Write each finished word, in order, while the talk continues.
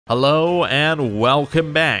Hello and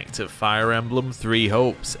welcome back to Fire Emblem Three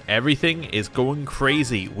Hopes. Everything is going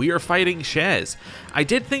crazy. We are fighting Shez. I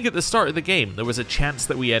did think at the start of the game there was a chance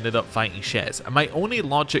that we ended up fighting Shez, and my only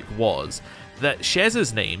logic was that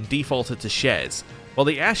Shez's name defaulted to Shez, while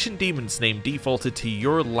the Ashen Demon's name defaulted to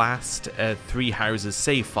your last Three Houses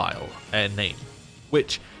save file name,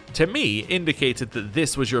 which to me indicated that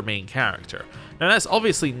this was your main character. Now that's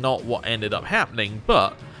obviously not what ended up happening,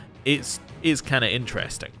 but it is kind of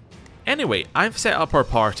interesting. Anyway, I've set up our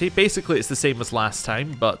party. Basically it's the same as last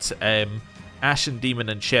time, but Ashen Demon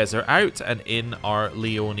and Shez are out, and in are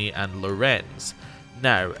Leonie and Lorenz.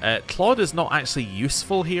 Now, Claude is not actually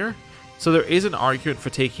useful here, so there is an argument for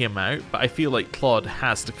taking him out, but I feel like Claude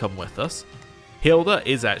has to come with us. Hilda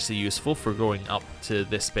is actually useful for going up to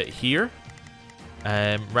this bit here.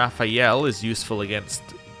 Raphael is useful against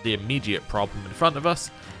the immediate problem in front of us,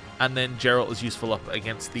 and then Geralt is useful up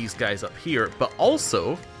against these guys up here, but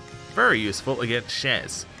also very useful against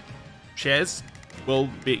Shez. Shez will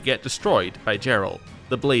get destroyed by Geralt,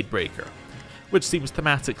 the Blade Breaker, which seems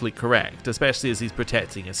thematically correct, especially as he's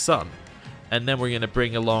protecting his son. And then we're going to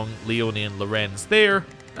bring along Leonie and Lorenz there,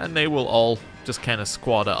 and they will all just kind of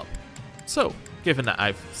squad up. So, given that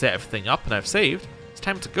I've set everything up and I've saved, it's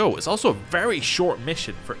time to go. It's also a very short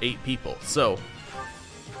mission for 8 people, so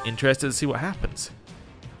interested to see what happens.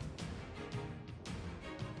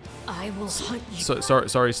 I will hunt you.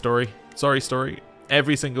 Sorry, story.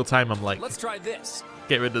 Every single time I'm like, let's try this.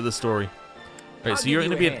 Get rid of the story. Alright, so you're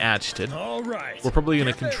going to be an adjutant. All right. We're probably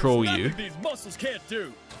going to control you. These muscles can't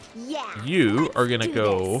do. Yeah. You are going to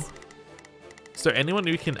go... Is there anyone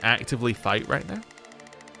who can actively fight right now?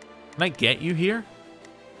 Can I get you here?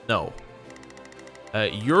 No.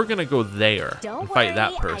 You're going to go there and fight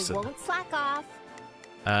that person. I won't slack off.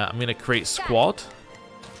 I'm going to create squad.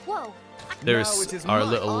 Whoa. There's our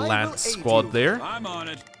little lance squad there. I'm on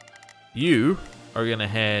it. You are going to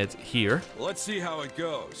head here. Let's see how it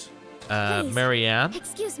goes. Marianne.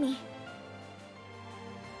 Excuse me.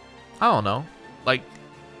 I don't know. Like,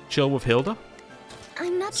 chill with Hilda.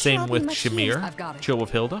 I'm not Same sure with I've Shamir. got it. Chill with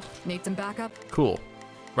Hilda. Need some backup? Cool.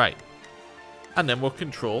 Right. And then we'll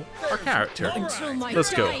control our character. Until my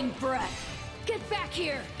Let's go. dying breath. Get back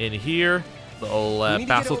here. In here, little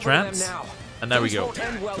battle trance. And there we go. Won't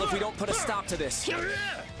end well if we don't put a stop to this.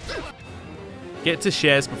 Get to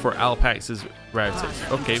Shez before Alpax is routed.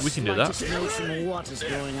 Okay, we can do that. What is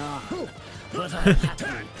going on? But I have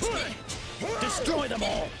to destroy them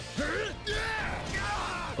all.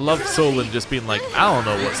 I love Fódlan just being like, I don't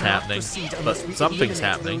know what's happening, but something's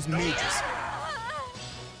happening.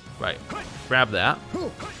 Right, grab that.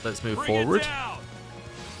 Let's move forward.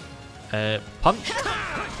 Punch.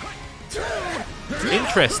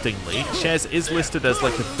 Interestingly, Shez is listed as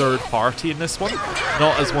like a third party in this one,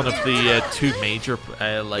 not as one of the 2 major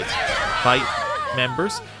like fight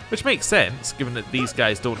members, which makes sense given that these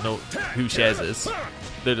guys don't know who Shez is.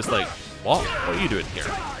 They're just like, what are you doing here?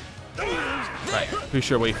 Right,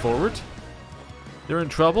 push our way forward. They're in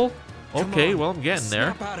trouble? Okay, well I'm getting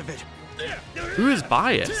there. Who is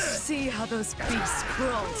biased? See how those beasts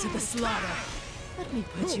crawl to the slaughter. Let me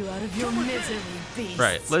put you out of your misery, beast.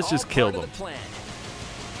 Right, let's just kill them.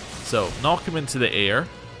 So, knock him into the air,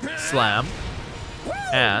 slam,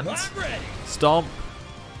 and stomp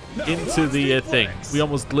into the thing. We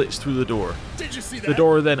almost glitched through the door. The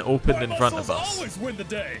door then opened in front of us.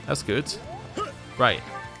 That's good. Right.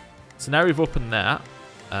 So now we've opened that.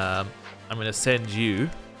 I'm going to send you...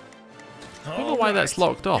 I don't know why that's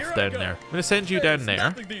locked off down there. I'm going to send you down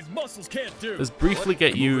there. Let's briefly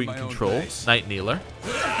get you in control. Night Kneeler.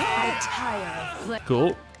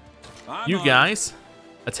 Cool. You guys,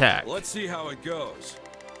 attack. Let's see how it goes.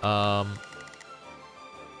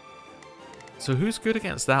 So who's good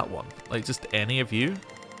against that one? Like just any of you?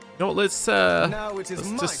 No, let's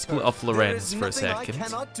just split off Lorenz for a second.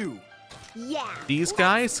 Yeah. These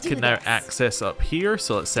guys can now access up here,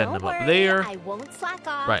 so let's send them up there. I won't slack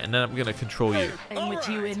off. Right, and then I'm gonna control you. And with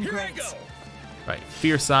you in grace. Right,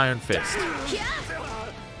 Fierce Iron Fist.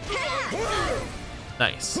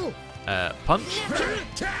 Nice. Punch.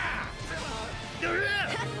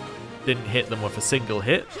 Didn't hit them with a single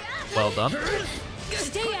hit. Well done.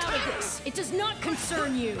 Stay out of this. It does not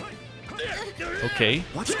concern you. Okay.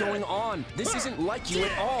 What's going on? This isn't like you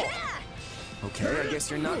at all. Okay, I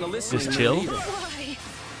guess you're not in the listening Just chill. mood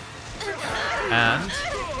And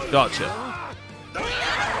gotcha.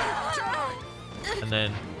 And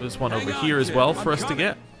then there's one over here as well for us to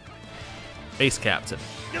get. Base Captain.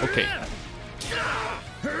 Okay.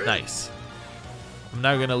 Nice. I'm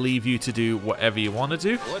now going to leave you to do whatever you want to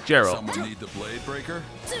do. Geralt. Someone need the blade breaker?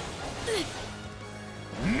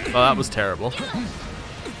 Oh, that was terrible.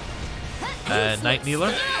 Night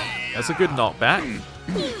Kneeler. That's a good knockback.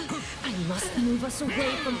 I must move us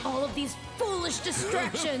away from all of these foolish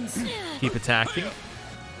distractions. Keep attacking.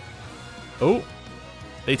 Oh,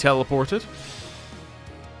 they teleported.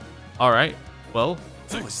 Alright, well.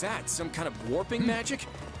 What was that? Some kind of warping magic?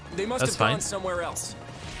 They must That's have gone fine. somewhere else.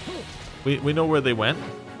 We know where they went.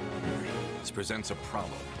 This presents a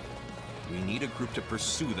problem. We need a group to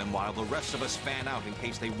pursue them while the rest of us fan out in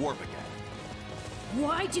case they warp again.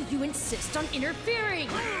 Why do you insist on interfering?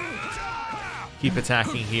 Keep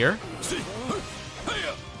attacking here.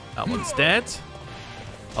 That one's dead.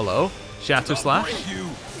 Hello. Shatter Slash.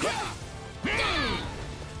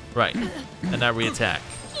 Right. And now we attack.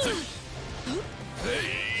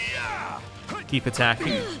 Keep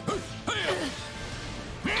attacking.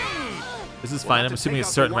 This is fine. I'm assuming a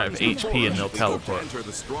certain amount of HP and they'll teleport.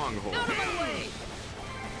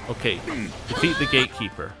 Okay. Defeat the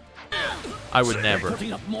Gatekeeper. I would never.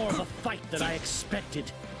 Putting up more of a fight than I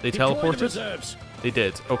expected. They Deploy the teleported? reserves. They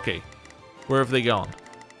did. Okay. Where have they gone?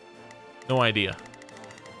 No idea.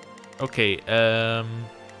 Okay,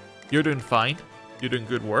 you're doing fine. You're doing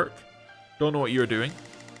good work. Don't know what you're doing,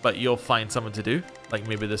 but you'll find something to do. Like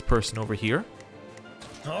maybe this person over here.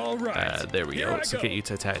 All right. There we go. So get you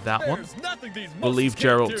to attack that one. There's nothing these We'll leave muscles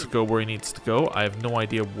can't Gerald do. to go where he needs to go. I have no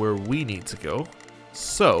idea where we need to go.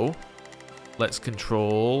 So, let's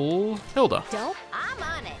control Hilda. Don't. I'm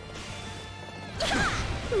on it.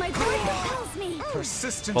 My boy compels me.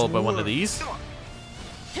 Persistent Followed by one of work. these.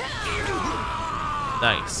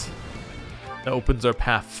 Nice. That opens our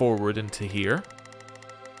path forward into here.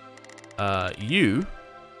 You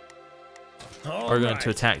All are going right. to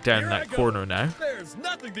attack down Here that I go. corner now. There's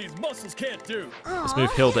nothing these muscles can't do. Let's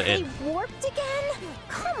move Hilda in. They warped again?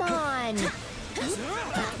 Come on.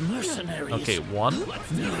 Mercenaries. Okay, one.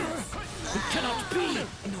 It cannot be.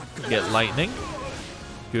 Get lightning.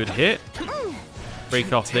 Good hit.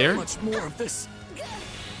 Break off there. Much more of this.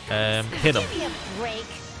 Hit him. Give me a break.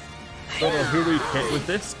 Don't know who we hit with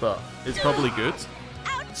this, but it's probably good.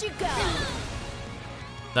 Out you go.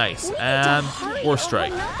 Nice. We need to And hurry War or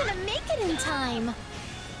Strike. We're not gonna make it in time.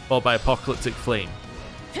 Followed by Apocalyptic Flame.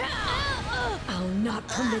 I'll not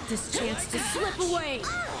permit this chance to slip away.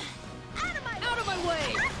 Out of my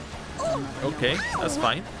way. Okay, that's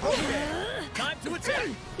fine. Time to attack.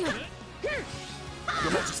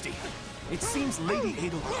 Your Majesty, it seems Lady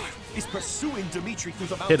Edelgard is pursuing Dimitri through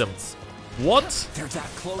the Hit him. mountains. What? They're that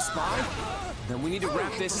close by? Then we need to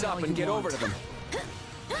wrap this up and get over to them.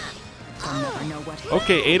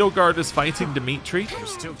 Okay, Edelgard is fighting Dimitri. You're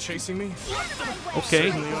still chasing me?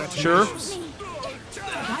 Okay, sure.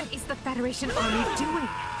 What is the Federation army doing?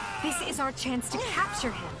 This is our chance to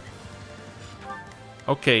capture him.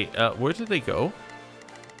 Okay, where did they go?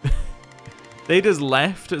 They just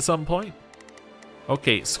left at some point.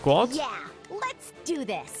 Okay, squad. Yeah, let's do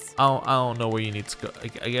this. I don't know where you need to go.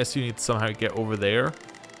 I guess you need to somehow get over there.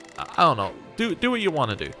 I don't know. Do what you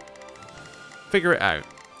want to do. Figure it out.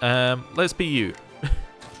 Let's be you.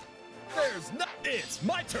 It's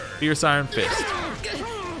my turn. Fierce Iron Fist.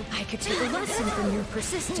 I could take a lesson from your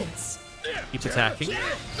persistence. Keep attacking.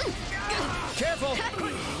 Careful!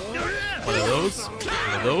 One of those.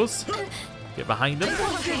 One of those. Get behind him.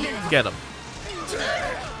 Get him.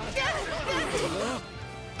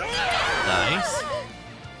 Nice.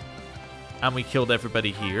 And we killed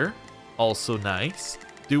everybody here. Also nice.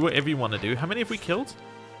 Do whatever you want to do. How many have we killed?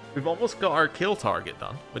 We've almost got our kill target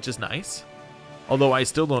done, which is nice. Although I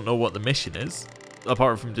still don't know what the mission is,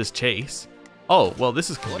 apart from just chase. Oh, well, this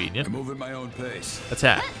is convenient. I move at my own pace.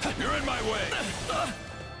 Attack. You're in my way.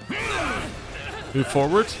 Move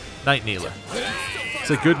forward. Night Kneeler. It's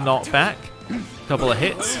a good knockback. Couple of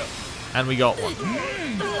hits. And we got one.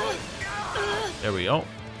 There we go.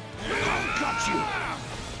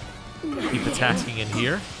 Keep attacking in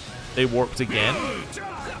here. They warped again.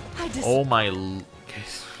 Oh my...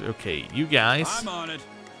 Okay, you guys. I'm on it.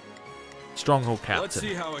 Stronghold Let's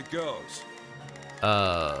see Captain. how it goes.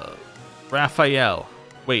 Raphael.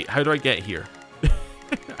 Wait, how do I get here?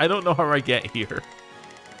 I don't know how I get here.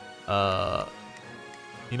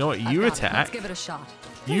 You know what? You attack. Let's give it a shot.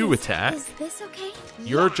 You attack. Is this okay?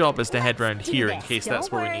 Your Yeah, job is to head let's around do here in this. case that's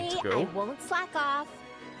Don't where we need to worry, go. I won't slack off.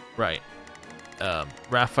 Right.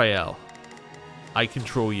 Raphael. I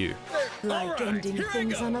control you. Like right, ending here I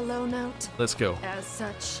things go. on a low note. Let's go. As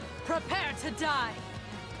such, prepare to die.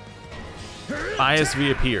 Bias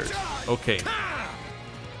reappeared. Okay.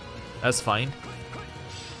 That's fine.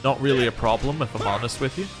 Not really a problem, if I'm honest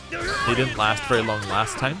with you. They didn't last very long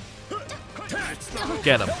last time.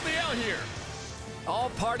 Get them. Help me out here. All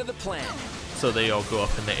part of the plan. So they all go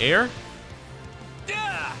up in the air.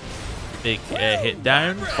 Big hit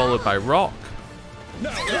down, followed by rock.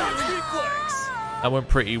 Now reflex. That went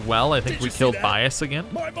pretty well. I think we killed Bias again.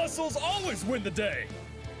 My muscles always win the day.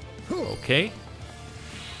 Okay.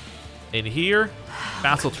 In here,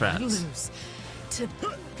 battle trance. Lose to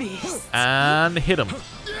beast. And hit him.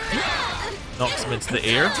 Knocks him into the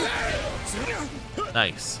air.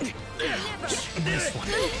 Nice.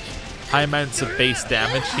 High amounts of base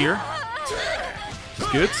damage here.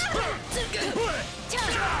 It's good.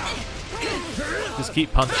 Just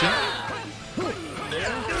keep punching.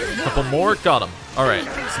 Couple more. Got him. Alright.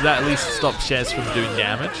 So that at least stopped Shez from doing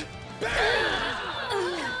damage.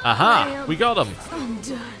 Aha! We got him. I'm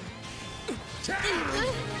done.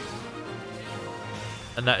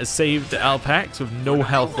 And that has saved Alpax with no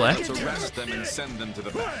health left. Arrest them and send them to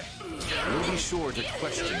the back. We'll be sure to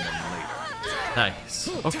question them later. Nice.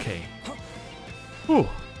 Okay. Whew.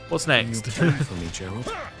 What's next? For me,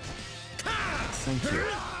 Gerald. Thank you.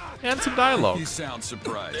 And some dialogue. You sound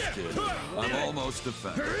surprised, kid. I'm almost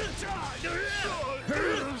offended.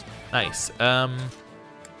 Nice. No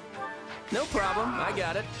problem. I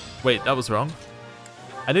got it. Wait, that was wrong.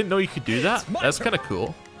 I didn't know you could do that. That's kind of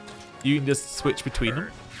cool. You can just switch between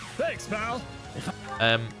them. Thanks, pal.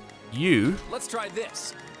 You Let's try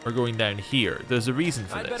this. are going down here. There's a reason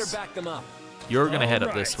for I'd better this. back them up. You're gonna head up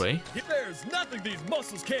All this right. way. There's nothing these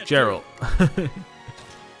muscles can't Gerald. do.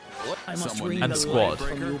 I must Someone read and the squad. life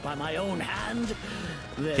from you by my own hand.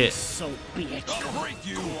 Then Hit. so be it.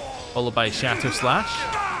 Followed by Shatter Slash.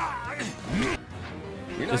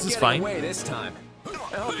 You're not This is getting fine. away this time. I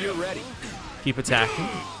hope you're ready. Keep attacking.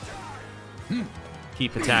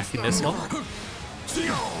 Keep attacking this one.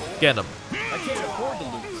 Get him. I can't afford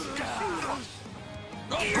to lose.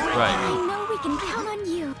 Right. I know we can count on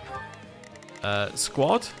you.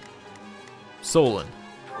 Squad. Solon.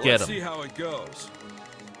 Get Let's see him. how it goes.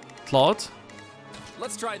 Claude.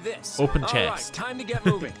 Let's try this. Open All chest. right, time to get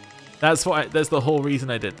moving. That's the whole reason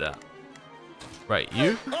I did that. Right,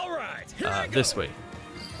 you. All right. Here I go. This way.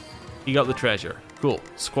 You got the treasure. Cool.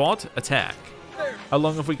 Squad, attack. How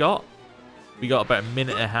long have we got? We got about a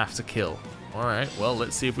minute and a half to kill. Alright, well,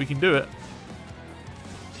 let's see if we can do it.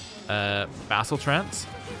 Battle trance.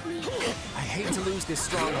 I hate to lose this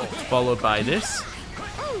stronghold. Followed by this.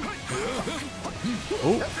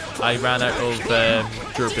 Oh, I ran out of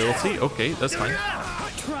durability. Okay, that's fine.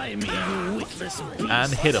 Try me, you witless beast.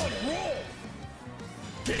 And hit him.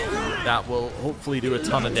 That will hopefully do a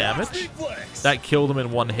ton of damage. Reflex. That killed him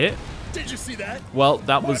in one hit. Did you see that? Well,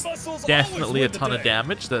 that was My muscles definitely always a win the ton of day.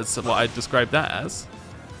 damage. That's what I described that as.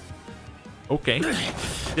 Okay.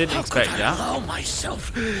 Didn't expect Oh, that. Allow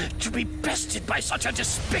myself to be bested by such a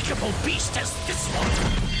despicable beast as this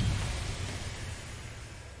one.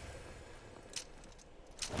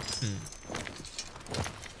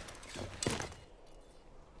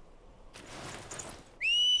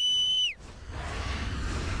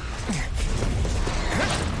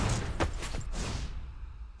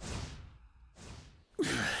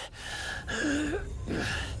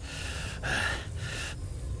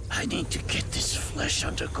 I need to get this flesh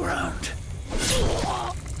underground.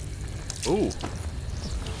 Ooh.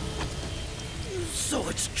 So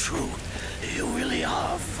it's true. You really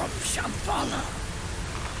are from Shambhala.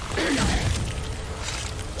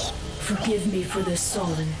 Forgive me for this,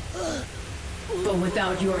 Solon. But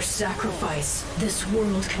without your sacrifice, this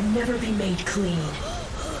world can never be made clean.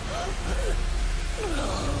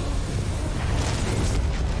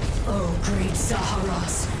 Oh, great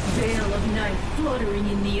Zaharas, veil of night fluttering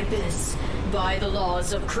in the abyss. By the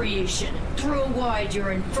laws of creation, throw wide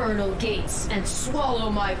your infernal gates and swallow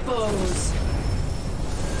my foes.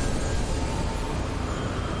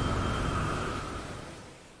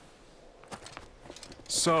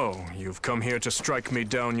 So, you've come here to strike me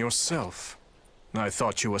down yourself. I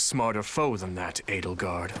thought you a smarter foe than that,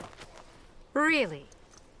 Edelgard. Really?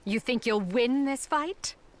 You think you'll win this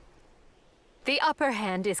fight? The upper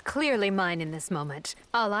hand is clearly mine in this moment.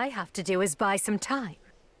 All I have to do is buy some time.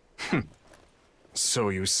 So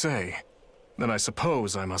you say. Then I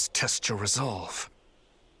suppose I must test your resolve.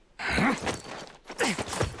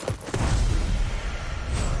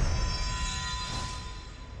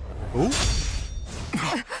 Ooh.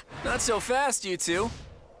 Not so fast, you two.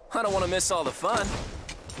 I don't want to miss all the fun.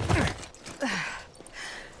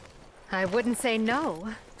 I wouldn't say no.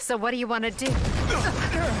 So what do you want to do?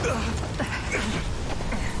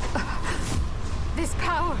 This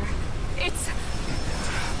power, it's...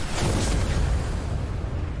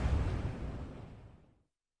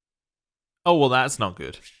 Oh, well, that's not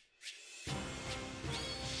good.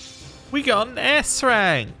 We got an S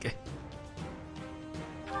rank.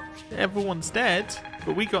 Everyone's dead,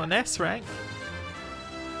 but we got an S rank.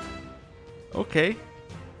 Okay.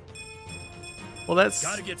 Well, that's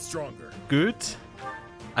Gotta get stronger. good,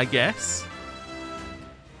 I guess.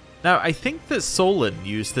 Now, I think that Solon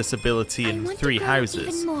used this ability in Three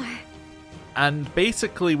Houses. Even more. And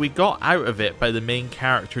basically, we got out of it by the main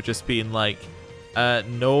character just being like,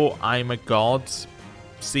 no, I'm a god.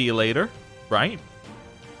 See you later, right?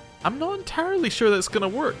 I'm not entirely sure that's going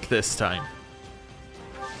to work this time.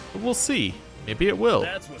 But we'll see. Maybe it will.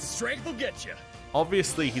 That's what strength will get you.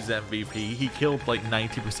 Obviously, he's MVP. He killed like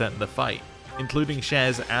 90% of the fight, including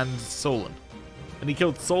Shez and Solon. And he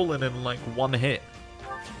killed Solon in like one hit.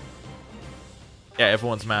 Yeah,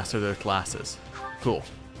 everyone's mastered their classes. Cool.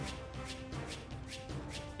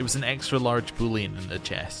 It was an extra large bullion in the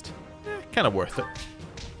chest. Kind of worth it.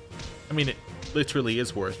 I mean, it literally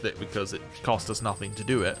is worth it because it cost us nothing to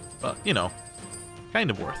do it, but, you know,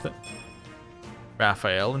 kind of worth it.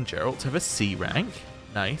 Raphael and Geralt have a C rank.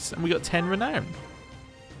 Nice. And we got 10 renown.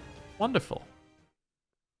 Wonderful.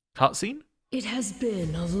 Cutscene? It has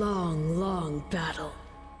been a long, long battle.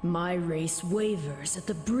 My race wavers at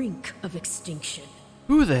the brink of extinction.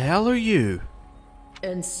 Who the hell are you?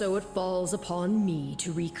 And so it falls upon me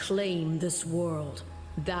to reclaim this world,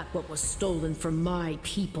 that what was stolen from my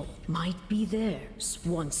people might be theirs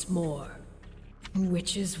once more.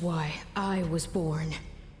 Which is why I was born.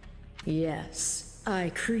 Yes,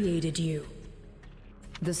 I created you.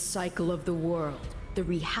 The cycle of the world, the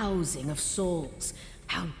rehousing of souls,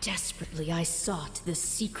 how desperately I sought this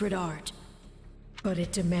secret art. But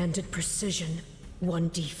it demanded precision. One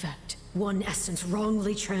defect, one essence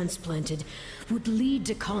wrongly transplanted, would lead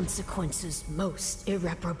to consequences most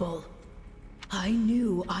irreparable. I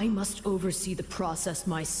knew I must oversee the process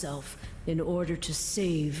myself in order to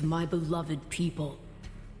save my beloved people.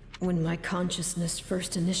 When my consciousness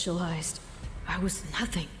first initialized, I was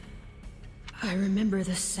nothing. I remember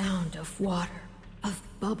the sound of water, of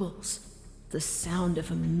bubbles, the sound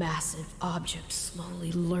of a massive object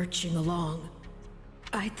slowly lurching along.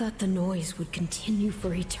 I thought the noise would continue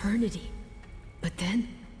for eternity, but then,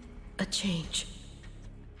 a change.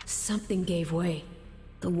 Something gave way.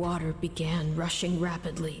 The water began rushing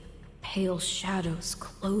rapidly. Pale shadows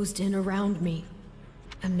closed in around me.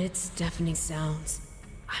 Amidst deafening sounds,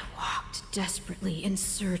 I walked desperately in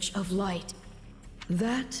search of light.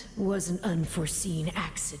 That was an unforeseen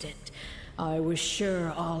accident. I was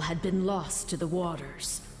sure all had been lost to the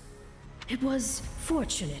waters. It was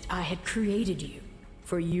fortunate I had created you,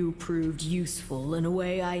 for you proved useful in a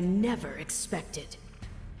way I never expected.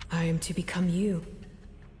 I am to become you.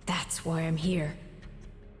 That's why I'm here.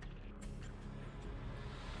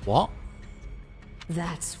 What?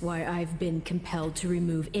 That's why I've been compelled to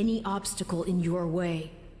remove any obstacle in your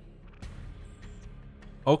way.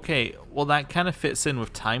 Okay, well that kind of fits in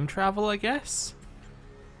with time travel, I guess?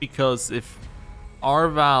 Because if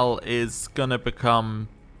Arval is gonna become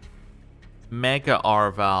Mega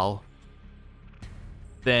Arval,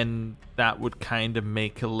 then that would kind of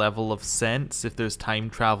make a level of sense if there's time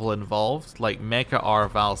travel involved. Like Mega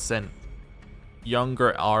Arval sent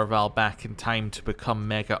younger Arval back in time to become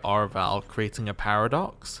Mega Arval, creating a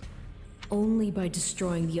paradox. Only by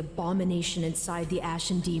destroying the abomination inside the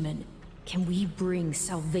Ashen Demon can we bring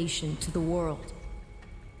salvation to the world.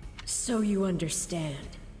 So you understand.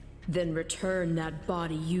 Then return that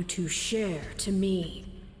body you two share to me.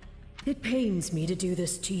 It pains me to do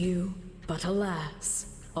this to you, but alas,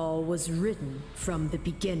 all was written from the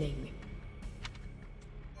beginning.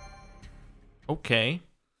 Okay.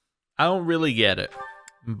 I don't really get it,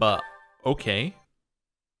 but okay.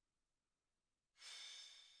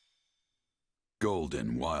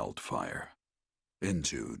 Golden wildfire.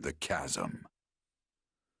 Into the chasm.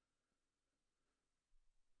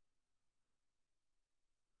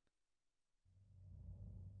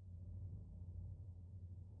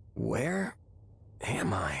 Where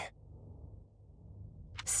am I?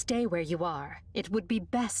 Stay where you are. It would be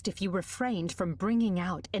best if you refrained from bringing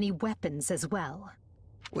out any weapons as well.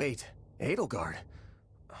 Wait, Edelgard.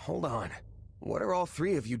 Hold on. What are all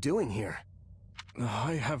three of you doing here?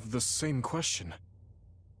 I have the same question.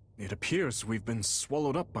 It appears we've been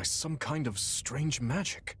swallowed up by some kind of strange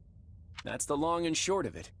magic. That's the long and short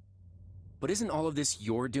of it. But isn't all of this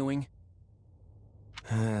your doing?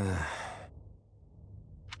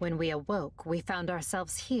 When we awoke, we found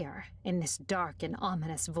ourselves here, in this dark and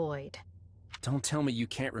ominous void. Don't tell me you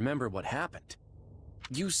can't remember what happened.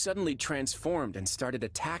 You suddenly transformed and started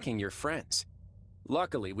attacking your friends.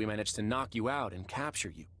 Luckily, we managed to knock you out and capture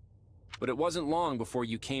you. But it wasn't long before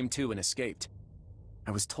you came to and escaped.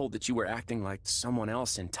 I was told that you were acting like someone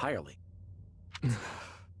else entirely.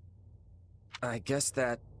 I guess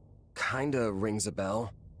that kinda rings a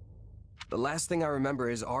bell. The last thing I remember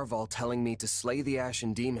is Arval telling me to slay the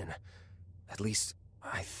Ashen Demon. At least,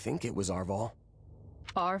 I think it was Arval.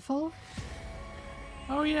 Arval?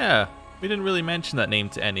 Oh yeah, we didn't really mention that name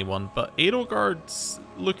to anyone, but Edelgard's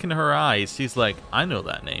look in her eyes, she's like, I know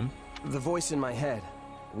that name. The voice in my head.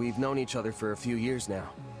 We've known each other for a few years now.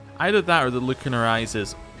 Either that or the look in her eyes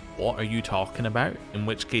is, what are you talking about? In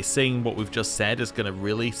which case saying what we've just said is going to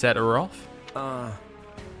really set her off.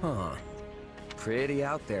 Pretty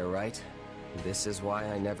out there, right? This is why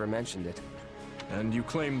I never mentioned it. And you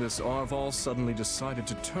claim this Arval suddenly decided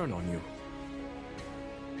to turn on you.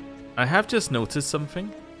 I have just noticed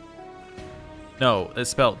something. No, it's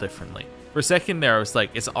spelled differently. For a second there, I was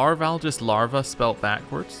like, is Arval just larva spelled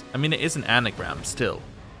backwards? I mean, it is an anagram still.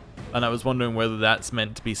 And I was wondering whether that's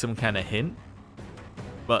meant to be some kind of hint.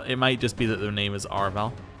 But it might just be that their name is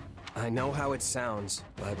Arval. I know how it sounds,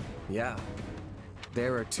 but yeah.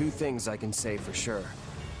 There are two things I can say for sure.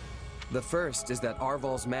 The first is that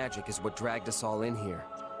Arval's magic is what dragged us all in here.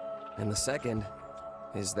 And the second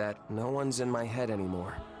is that no one's in my head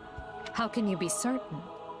anymore. How can you be certain?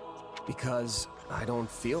 Because I don't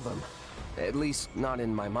feel them. At least not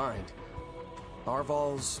in my mind.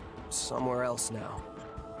 Arval's somewhere else now.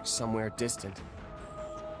 Somewhere distant.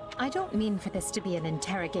 I don't mean for this to be an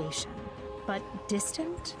interrogation, but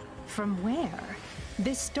distant? From where?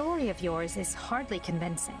 This story of yours is hardly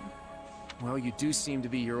convincing. Well, you do seem to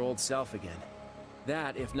be your old self again.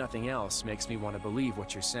 That, if nothing else, makes me want to believe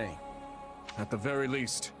what you're saying. At the very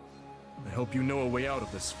least, I hope you know a way out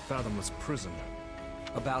of this fathomless prison.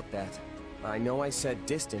 About that, I know I said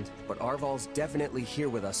distant, but Arval's definitely here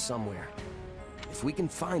with us somewhere. If we can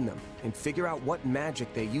find them and figure out what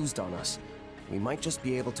magic they used on us, we might just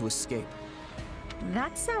be able to escape.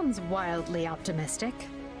 That sounds wildly optimistic.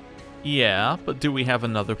 Yeah, but do we have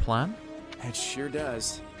another plan? It sure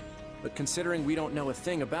does. But considering we don't know a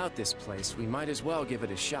thing about this place, we might as well give it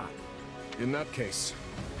a shot. In that case,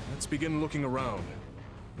 let's begin looking around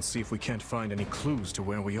and see if we can't find any clues to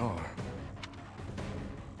where we are.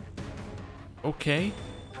 Okay.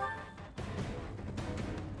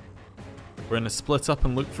 We're gonna split up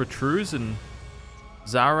and look for Truz and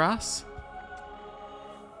Zaras.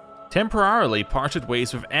 Temporarily parted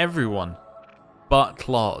ways with everyone but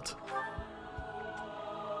Claude.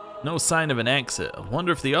 No sign of an exit. I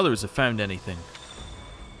wonder if the others have found anything.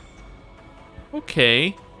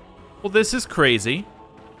 Okay. Well, this is crazy.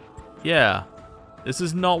 Yeah. This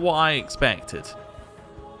is not what I expected.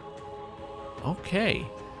 Okay.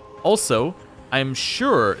 Also, I'm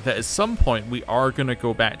sure that at some point we are going to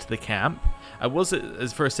go back to the camp. I was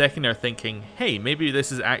for a second there thinking, hey, maybe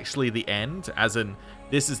this is actually the end, as in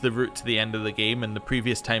this is the route to the end of the game and the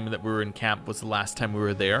previous time that we were in camp was the last time we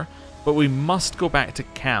were there. But we must go back to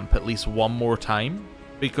camp at least one more time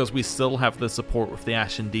because we still have the support with the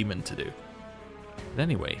Ashen Demon to do. But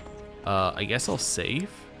anyway, I guess I'll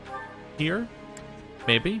save here,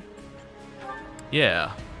 maybe?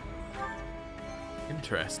 Yeah.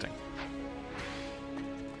 Interesting.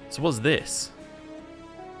 So what's this?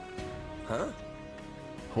 Huh?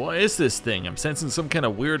 What is this thing? I'm sensing some kind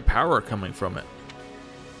of weird power coming from it.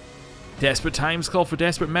 Desperate times call for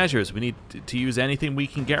desperate measures. We need to use anything we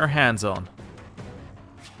can get our hands on.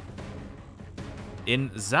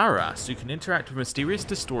 In Zaras, you can interact with mysterious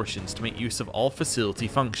distortions to make use of all facility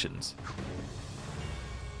functions.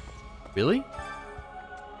 Really?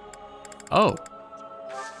 Oh.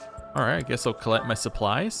 Alright, I guess I'll collect my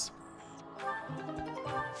supplies.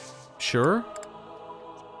 Sure.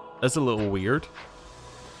 That's a little weird.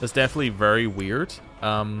 That's definitely very weird.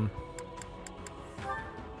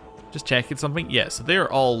 Just checking something. Yeah, so they're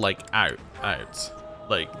all like out.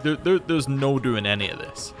 Like there's no doing any of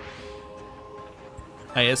this.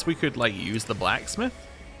 I guess we could like use the blacksmith.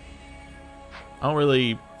 I don't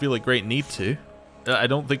really feel a great need to. I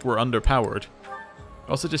don't think we're underpowered.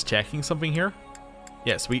 Also just checking something here.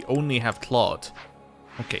 Yes, we only have Claude.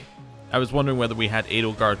 Okay. I was wondering whether we had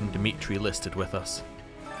Edelgard and Dimitri listed with us.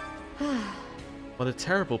 What a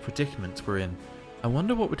terrible predicament we're in. I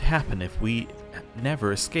wonder what would happen if we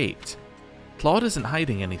never escaped. Claude isn't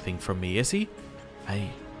hiding anything from me, is he? I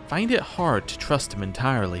find it hard to trust him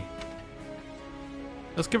entirely.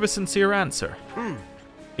 Let's give a sincere answer.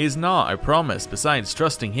 He's not, I promise. Besides,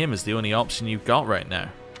 trusting him is the only option you've got right now.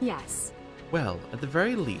 Yes. Well, at the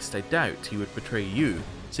very least, I doubt he would betray you,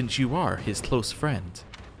 since you are his close friend.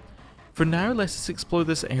 For now, let us explore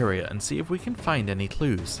this area and see if we can find any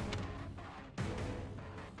clues.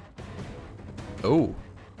 Oh.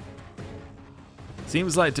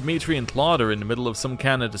 Seems like Dimitri and Claude are in the middle of some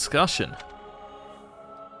kind of discussion.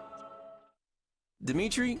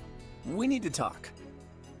 Dimitri, we need to talk.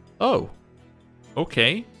 Oh.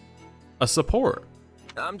 Okay. A support.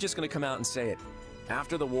 I'm just gonna come out and say it.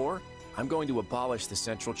 After the war, I'm going to abolish the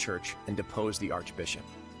Central Church and depose the Archbishop.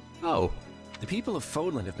 Oh. The people of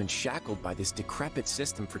Fódlan have been shackled by this decrepit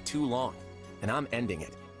system for too long, and I'm ending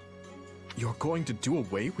it. You're going to do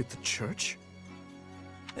away with the church?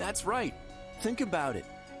 That's right. Think about it.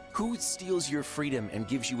 Who steals your freedom and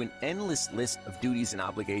gives you an endless list of duties and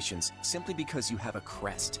obligations simply because you have a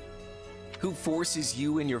crest? Who forces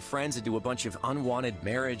you and your friends into a bunch of unwanted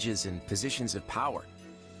marriages and positions of power?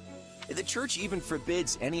 The church even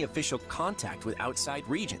forbids any official contact with outside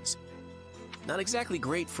regions. Not exactly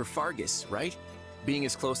great for Fargus, right? Being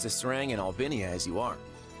as close to Serang and Albinia as you are.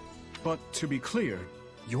 But to be clear,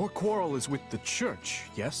 your quarrel is with the church,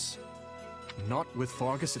 yes? Not with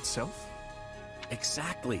Fargus itself?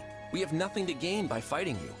 Exactly. We have nothing to gain by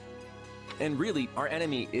fighting you. And really, our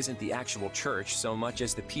enemy isn't the actual church so much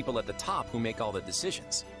as the people at the top who make all the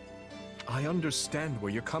decisions. I understand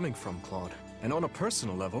where you're coming from, Claude. And on a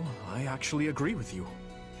personal level, I actually agree with you.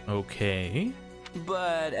 Okay.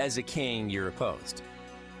 But as a king, you're opposed.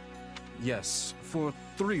 Yes, for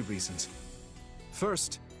 3 reasons.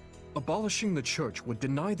 First, abolishing the church would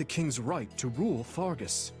deny the king's right to rule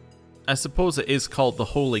Fargus. I suppose it is called the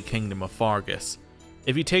Holy Kingdom of Fargus.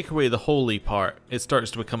 If you take away the holy part, it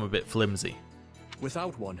starts to become a bit flimsy.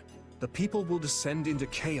 Without one, the people will descend into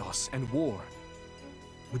chaos and war.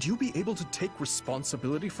 Would you be able to take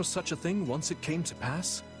responsibility for such a thing once it came to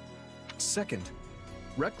pass? Second,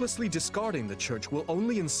 recklessly discarding the church will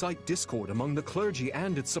only incite discord among the clergy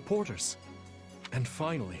and its supporters. And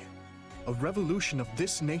finally, a revolution of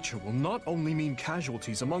this nature will not only mean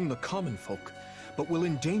casualties among the common folk, but will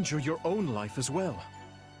endanger your own life as well.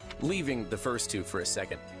 Leaving the first 2 for a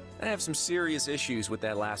second, I have some serious issues with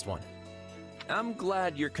that last one. I'm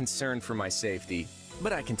glad you're concerned for my safety,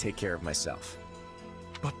 but I can take care of myself.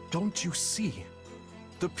 But don't you see?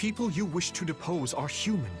 The people you wish to depose are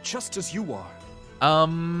human, just as you are.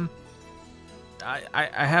 I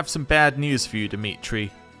have some bad news for you,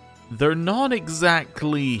 Dimitri. They're not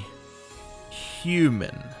exactly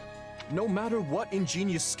human. No matter what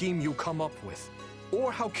ingenious scheme you come up with,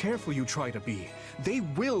 or how careful you try to be, they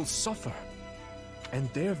will suffer. And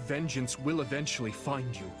their vengeance will eventually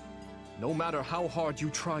find you, no matter how hard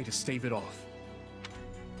you try to stave it off.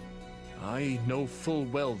 I know full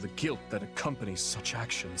well the guilt that accompanies such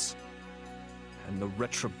actions, and the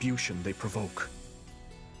retribution they provoke.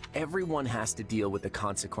 Everyone has to deal with the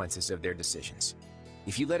consequences of their decisions.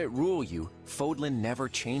 If you let it rule you, Fódlan never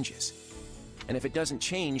changes. And if it doesn't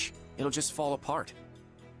change, it'll just fall apart.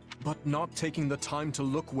 But not taking the time to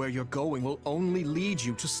look where you're going will only lead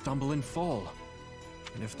you to stumble and fall.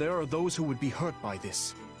 And if there are those who would be hurt by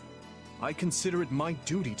this, I consider it my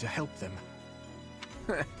duty to help them.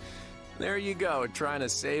 There you go, trying to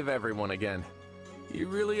save everyone again. You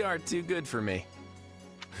really are too good for me.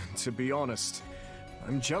 To be honest,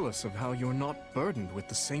 I'm jealous of how you're not burdened with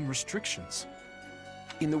the same restrictions.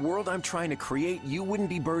 In the world I'm trying to create, you wouldn't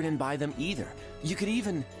be burdened by them either. You could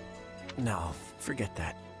even... No, forget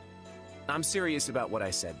that. I'm serious about what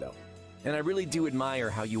I said, though. And I really do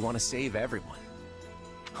admire how you want to save everyone.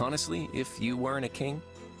 Honestly, if you weren't a king,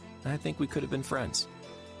 I think we could have been friends.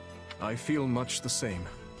 I feel much the same.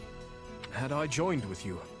 Had I joined with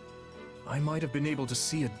you, I might have been able to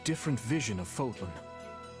see a different vision of Fódlan.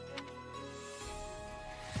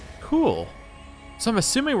 Cool. So I'm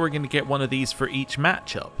assuming we're going to get one of these for each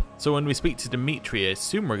matchup. So when we speak to Dimitri, I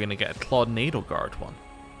assume we're going to get a Claude and Edelgard one.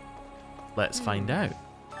 Let's find out.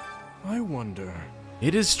 I wonder...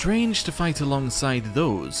 It is strange to fight alongside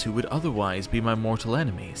those who would otherwise be my mortal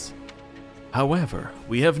enemies. However,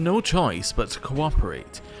 we have no choice but to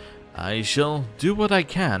cooperate. I shall do what I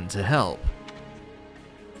can to help.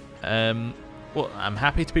 Well, I'm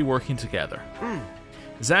happy to be working together.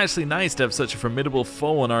 It's actually nice to have such a formidable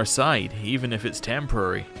foe on our side, even if it's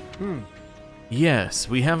temporary. Yes,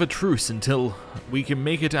 we have a truce until we can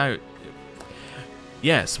make it out.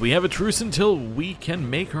 Yes, we have a truce until we can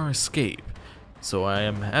make our escape. So I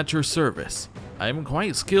am at your service. I am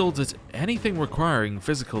quite skilled at anything requiring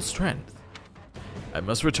physical strength. I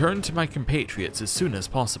must return to my compatriots as soon as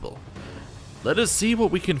possible. Let us see what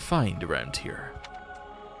we can find around here.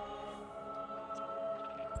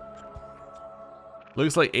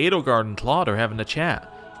 Looks like Edelgard and Claude are having a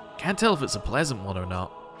chat. Can't tell if it's a pleasant one or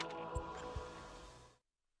not.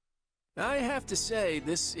 I have to say,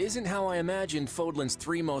 this isn't how I imagined Fódlan's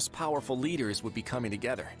 3 most powerful leaders would be coming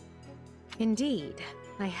together. Indeed.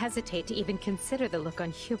 I hesitate to even consider the look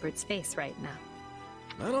on Hubert's face right now.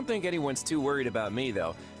 I don't think anyone's too worried about me,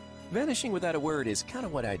 though. Vanishing without a word is kind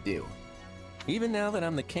of what I do. Even now that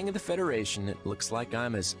I'm the king of the Federation, it looks like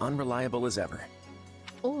I'm as unreliable as ever.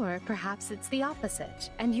 Or perhaps it's the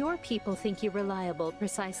opposite, and your people think you reliable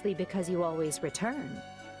precisely because you always return.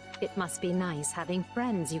 It must be nice having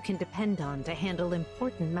friends you can depend on to handle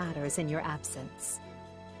important matters in your absence.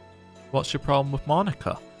 What's your problem with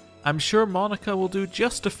Monica? I'm sure Monica will do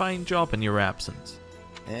just a fine job in your absence.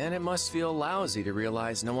 And it must feel lousy to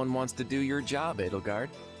realize no one wants to do your job, Edelgard.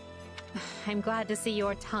 I'm glad to see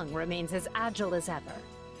your tongue remains as agile as ever.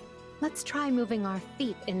 Let's try moving our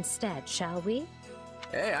feet instead, shall we?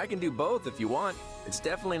 Hey, I can do both if you want. It's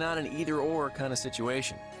definitely not an either-or kind of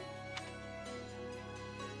situation.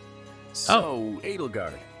 So,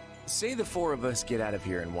 Edelgard, say the four of us get out of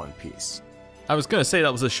here in one piece. I was going to say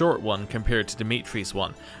that was a short one compared to Dimitri's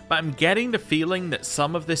one, but I'm getting the feeling that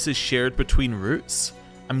some of this is shared between routes.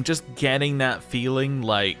 I'm just getting that feeling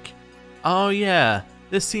like, oh yeah,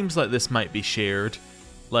 this seems like this might be shared.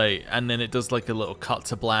 Like, and then it does like a little cut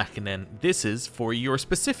to black, and then this is for your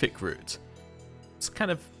specific route. It's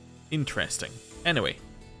kind of interesting. Anyway.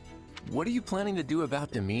 What are you planning to do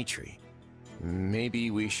about Dimitri?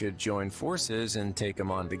 Maybe we should join forces and take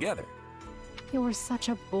him on together. You're such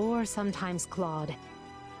a bore sometimes, Claude.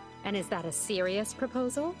 And is that a serious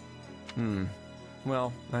proposal?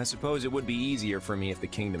 Well, I suppose it would be easier for me if the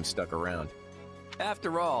kingdom stuck around.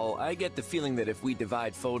 After all, I get the feeling that if we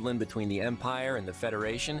divide Fódlan between the Empire and the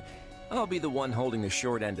Federation, I'll be the one holding the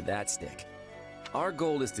short end of that stick. Our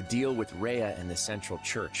goal is to deal with Rhea and the Central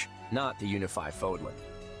Church, not to unify Fódlan.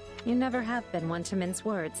 You never have been one to mince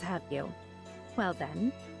words, have you? Well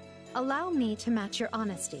then, allow me to match your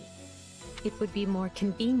honesty. It would be more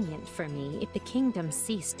convenient for me if the kingdom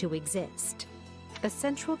ceased to exist. The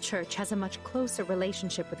Central Church has a much closer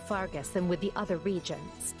relationship with Fargus than with the other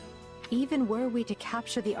regions. Even were we to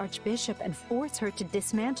capture the Archbishop and force her to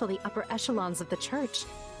dismantle the upper echelons of the Church,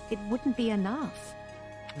 it wouldn't be enough.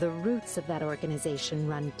 The roots of that organization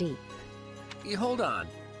run deep. Hold on.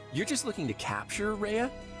 You're just looking to capture Rhea?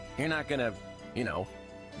 You're not gonna,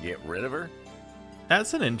 get rid of her?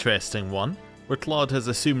 That's an interesting one, where Claude has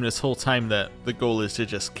assumed this whole time that the goal is to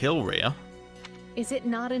just kill Rhea. Is it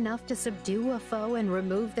not enough to subdue a foe and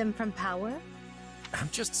remove them from power? I'm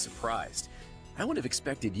just surprised. I would have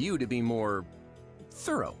expected you to be more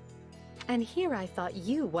thorough. And here I thought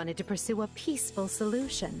you wanted to pursue a peaceful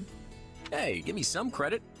solution. Hey, give me some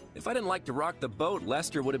credit. If I didn't like to rock the boat,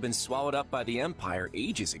 Lester would have been swallowed up by the Empire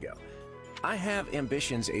ages ago. I have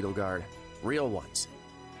ambitions, Edelgard. Real ones.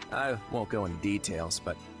 I won't go into details,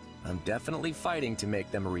 but I'm definitely fighting to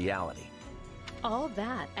make them a reality. All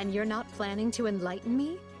that, and you're not planning to enlighten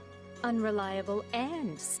me? Unreliable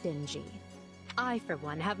and stingy. I, for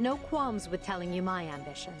one, have no qualms with telling you my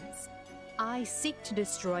ambitions. I seek to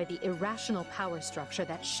destroy the irrational power structure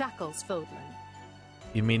that shackles Fódlan.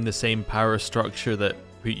 You mean the same power structure that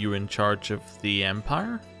put you in charge of the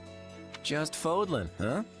Empire? Just Fódlan,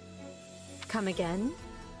 huh? Come again?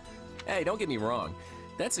 Hey, don't get me wrong.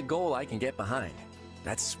 That's a goal I can get behind.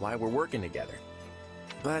 That's why we're working together.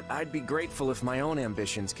 But I'd be grateful if my own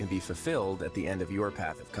ambitions can be fulfilled at the end of your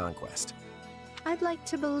path of conquest. I'd like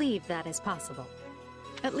to believe that is possible.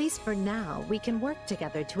 At least for now, we can work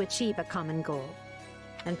together to achieve a common goal.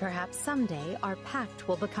 And perhaps someday our pact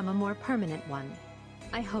will become a more permanent one.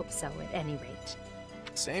 I hope so, at any rate.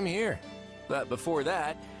 Same here. But before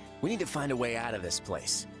that, we need to find a way out of this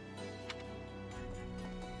place.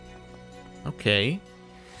 Okay.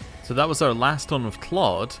 So that was our last one with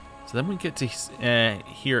Claude. So then we get to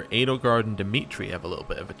hear Edelgard and Dimitri have a little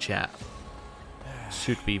bit of a chat.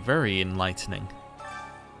 Should be very enlightening.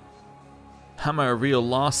 I'm at a real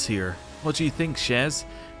loss here. What do you think, Shez?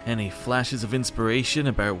 Any flashes of inspiration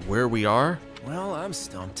about where we are? Well, I'm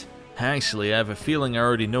stumped. Actually, I have a feeling I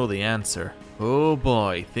already know the answer. Oh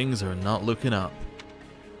boy, things are not looking up.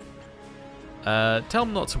 Tell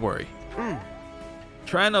him not to worry.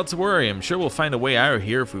 Try not to worry, I'm sure we'll find a way out of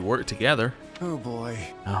here if we work together. Oh boy.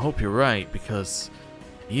 I hope you're right, because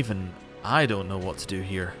even I don't know what to do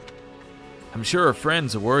here. I'm sure our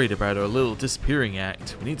friends are worried about our little disappearing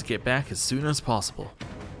act. We need to get back as soon as possible.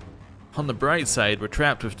 On the bright side, we're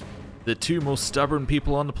trapped with the two most stubborn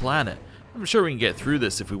people on the planet. I'm sure we can get through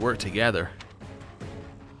this if we work together.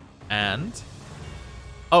 And...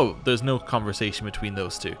 oh, there's no conversation between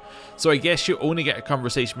those two. So I guess you only get a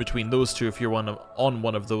conversation between those two if you're on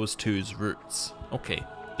one of those two's routes. Okay,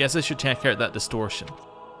 guess I should check out that distortion.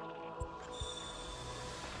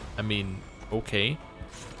 I mean, okay.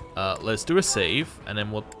 Let's do a save, and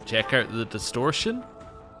then we'll check out the distortion.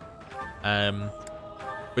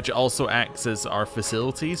 Which also acts as our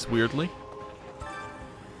facilities, weirdly.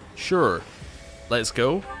 Sure. Let's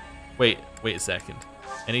go. Wait a second.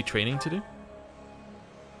 Any training to do?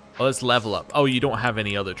 Oh, let's level up. Oh, you don't have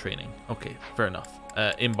any other training. Okay, fair enough.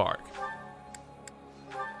 Embark.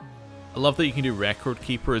 I love that you can do Record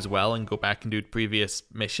Keeper as well and go back and do previous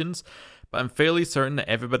missions, but I'm fairly certain that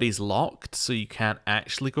everybody's locked, so you can't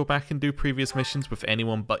actually go back and do previous missions with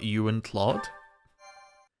anyone but you and Claude.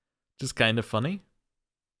 Just kind of funny.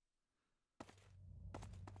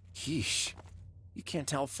 Yeesh. You can't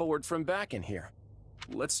tell forward from back in here.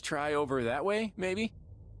 Let's try over that way, maybe?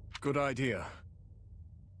 Good idea.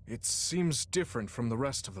 It seems different from the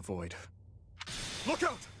rest of the void. Look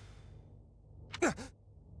out!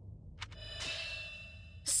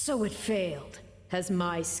 So it failed. Has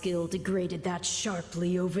my skill degraded that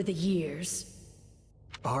sharply over the years?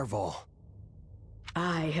 Arval.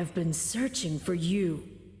 I have been searching for you.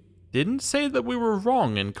 Didn't say that we were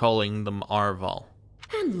wrong in calling them Arval.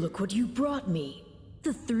 And look what you brought me.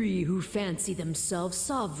 The three who fancy themselves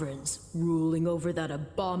sovereigns, ruling over that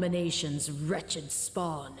abomination's wretched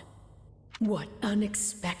spawn. What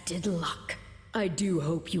unexpected luck. I do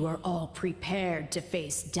hope you are all prepared to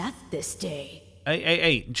face death this day.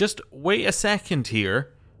 Hey, just wait a second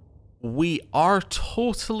here. We are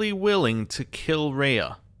totally willing to kill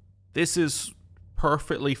Rhea. This is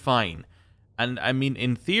perfectly fine. And I mean,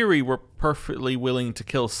 in theory, we're perfectly willing to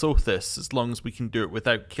kill Sothis as long as we can do it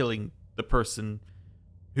without killing the person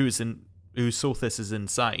who Sothis is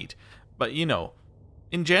inside. But, you know,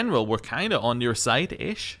 in general, we're kind of on your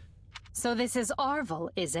side-ish. So this is Arval,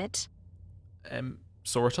 is it?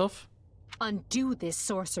 Sort of. Undo this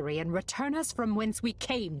sorcery and return us from whence we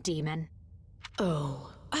came, demon.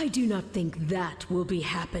 Oh, I do not think that will be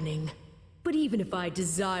happening. But even if I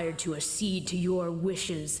desired to accede to your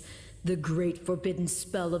wishes, the great forbidden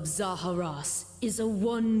spell of Zaharas is a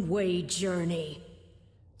one-way journey.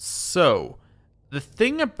 So, the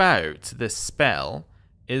thing about this spell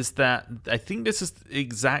is that I think this is the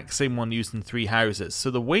exact same one used in Three Houses. So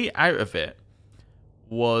the way out of it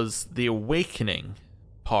was the awakening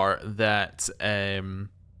part that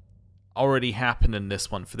already happened in this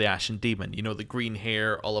one for the Ashen Demon. You know, the green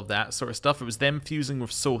hair, all of that sort of stuff. It was them fusing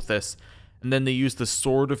with Sothis, and then they used the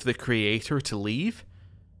Sword of the Creator to leave.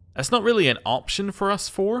 That's not really an option for us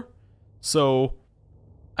four, so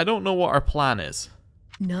I don't know what our plan is.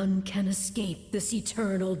 None can escape this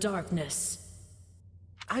eternal darkness.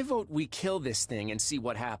 I vote we kill this thing and see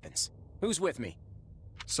what happens. Who's with me?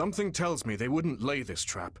 Something tells me they wouldn't lay this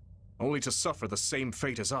trap, only to suffer the same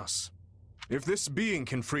fate as us. If this being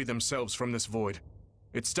can free themselves from this void,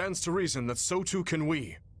 it stands to reason that so too can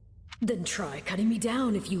we. Then try cutting me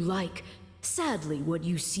down if you like. Sadly, what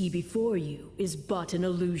you see before you is but an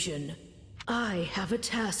illusion. I have a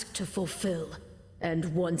task to fulfill,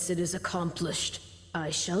 and once it is accomplished, I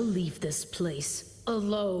shall leave this place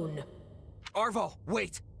alone. Arval,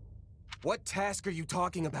 wait! What task are you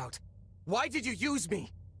talking about? Why did you use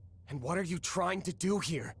me? And what are you trying to do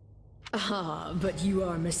here? Ah, but you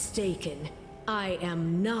are mistaken. I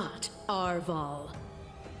am not Arval.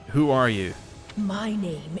 Who are you? My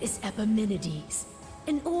name is Epimenides,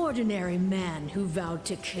 an ordinary man who vowed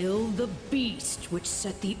to kill the beast which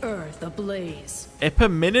set the earth ablaze.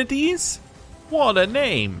 Epimenides? What a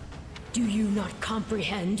name! Do you not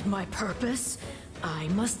comprehend my purpose? I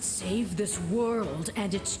must save this world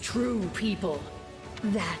and its true people.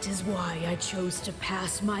 That is why I chose to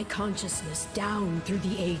pass my consciousness down through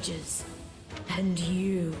the ages. And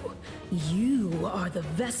you are the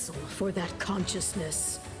vessel for that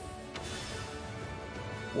consciousness.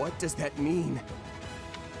 What does that mean?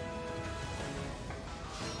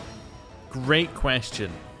 Great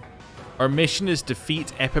question. Our mission is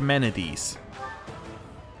defeat Epimenides.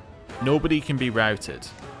 Nobody can be routed.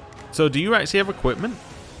 So do you actually have equipment?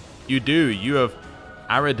 You do. You have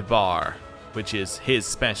Aridbar, which is his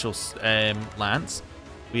special lance.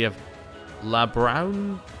 We have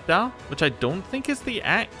Labraunda, which I don't think is the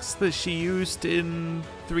axe that she used in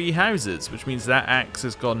Three Houses, which means that axe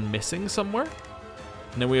has gone missing somewhere.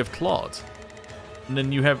 And then we have Claude. And then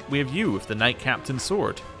we have you with the Knight Captain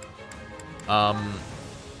sword.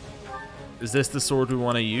 Is this the sword we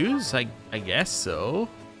want to use? I guess so.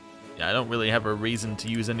 Yeah, I don't really have a reason to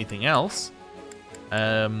use anything else.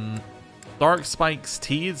 Dark Spike's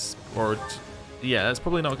teeth, yeah, that's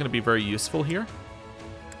probably not going to be very useful here.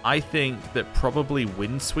 I think that probably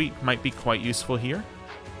Wind Sweep might be quite useful here.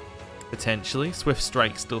 Potentially. Swift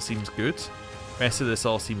Strike still seems good. Rest of this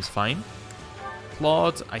all seems fine.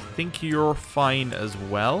 Claude, I think you're fine as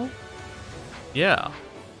well. Yeah.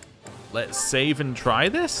 Let's save and try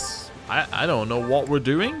this. I don't know what we're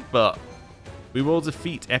doing, but we will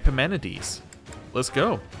defeat Epimenides. Let's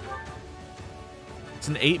go. It's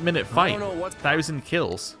an 8-minute fight. 1,000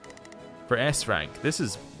 kills for S rank. This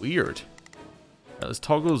is weird. Let's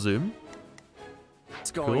toggle zoom.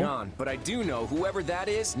 what's going on, but I do know whoever that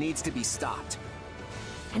is needs to be stopped.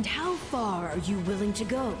 And how far are you willing to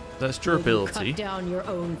go? That's durability. Will you cut down your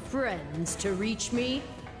own friends to reach me?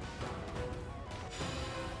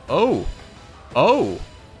 Oh. Oh.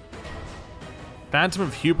 Phantom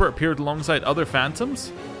of Hubert appeared alongside other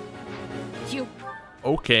phantoms?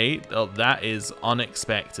 Okay, well, that is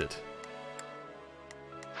unexpected.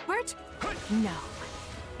 What? No.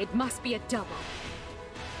 It must be a double.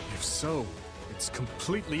 If so, it's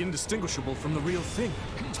completely indistinguishable from the real thing.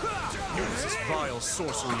 Yours is vile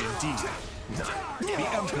sorcery indeed. The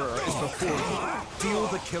Emperor is before you. Feel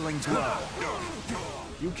the killing blow.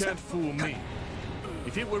 You can't fool me.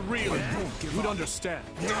 If it were real, you'd understand.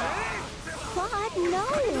 Claude, no!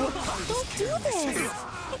 Don't do this!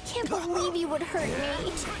 I can't believe you would hurt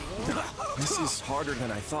me. This is harder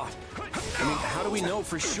than I thought. I mean, how do we know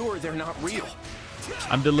for sure they're not real?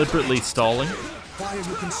 I'm deliberately stalling. Why are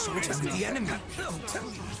you concerned with the enemy?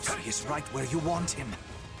 He is right where you want him.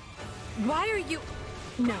 Why are you...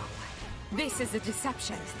 No. This is a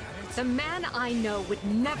deception. The man I know would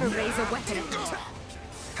never raise a weapon at me.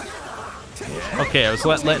 Okay, I was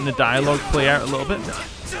letting the dialogue play out a little bit.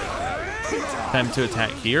 Time to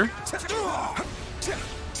attack here.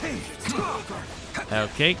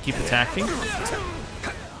 Okay, keep attacking.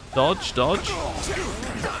 Dodge, dodge.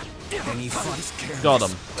 Got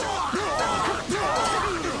him.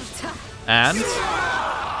 And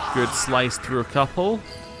good slice through a couple.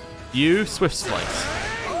 You swift slice.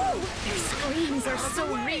 Their screams are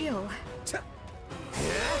so real.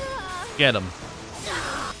 Get him.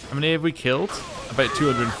 How many have we killed? About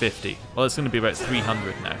 250. Well, it's going to be about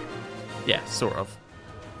 300 now. Yeah, sort of.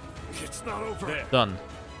 It's not over. There. Done.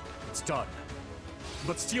 It's done.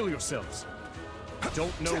 But steel yourselves.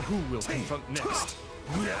 Don't know who will confront next.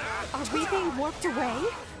 Are we being warped away?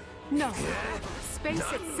 No.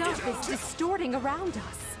 Space itself is distorting around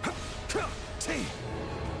us.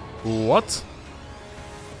 What?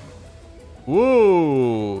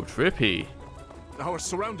 Whoa, trippy. Our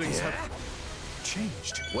surroundings have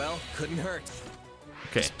changed. Well, couldn't hurt.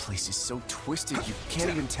 Okay. This place is so twisted you can't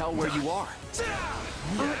even tell where you are.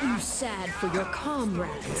 Aren't you sad for your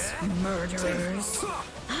comrades, murderers?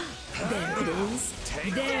 There it is.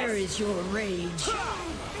 There is your rage.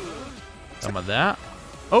 Some of that.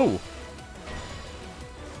 Oh.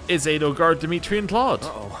 Is Edelgard, Dimitri, and Claude?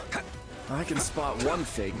 Uh-oh. I can spot one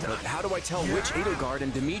thing, but how do I tell which Edelgard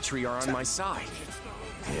and Dimitri are on my side?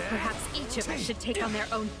 Perhaps each of us should take on their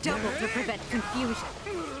own double to prevent confusion.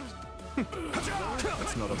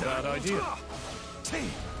 That's not a bad idea.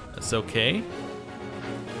 That's okay.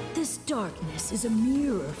 This darkness is a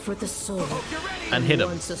mirror for the soul. And hit him.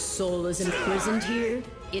 Once a soul is imprisoned here,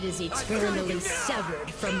 it is eternally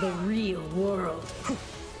severed from the real world.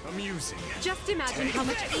 Amusing. Just imagine how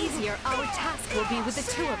much easier our task will be with the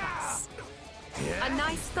two of us. A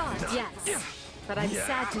nice thought, yes. But I'm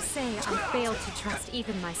sad to say I failed to trust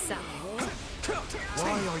even myself.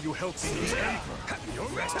 Why are you helping the Emperor? You're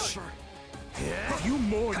wretch. If you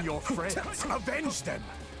mourn your friends, avenge them.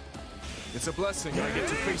 It's a blessing I get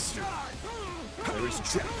to face you. There is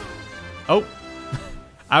truth. Oh.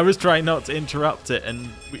 I was trying not to interrupt it, and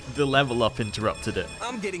the level up interrupted it.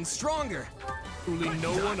 I'm getting stronger. Truly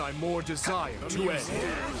no one I more desire to end.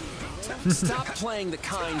 Stop playing the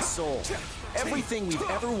kind soul. Everything we've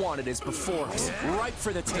ever wanted is before us, ripe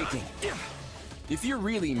for the taking. If you're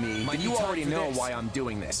really me, then you already know why I'm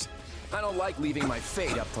doing this. I don't like leaving my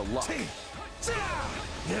fate up to luck.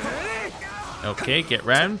 Okay, get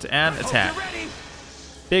round and attack.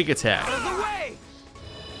 Big attack.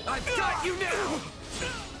 I've got you now.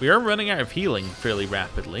 We are running out of healing fairly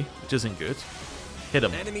rapidly, which isn't good. Hit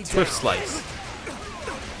him. Swift slice.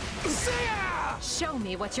 Show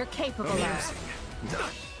me what you're capable of.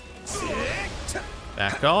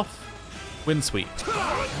 Back off. Wind sweep.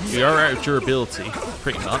 We are out of durability,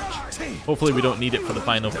 pretty much. Hopefully we don't need it for the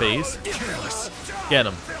final phase. Get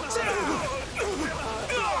him.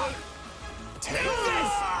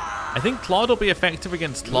 I think Claude will be effective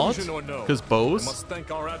against Claude, because bows. I must thank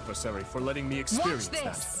our adversary for letting me experience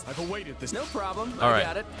that. I've awaited this. No problem. All I right,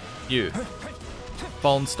 got it. you.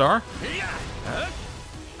 Fallen Star.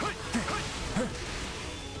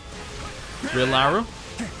 Real arrow.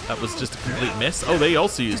 That was just a complete miss. Oh, they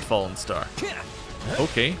also used Fallen Star.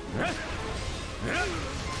 Okay.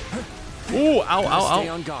 Oh, ow, ow,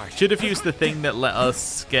 ow. Should have used the thing that let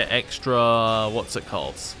us get extra... What's it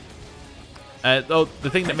called? Oh, the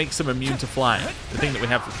thing that makes them immune to flying. The thing that we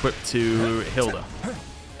have equipped to Hilda.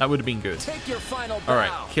 That would have been good.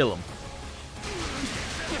 Alright, kill him.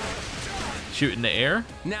 Shoot in the air.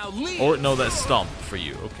 Or, no, that's Stomp for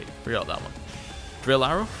you. Okay, forgot that one. Drill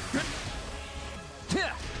arrow.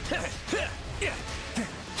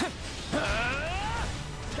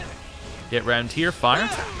 Get round here, fire.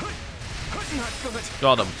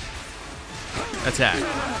 Got him. Attack.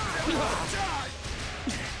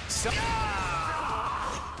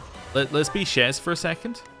 Let's be Shez for a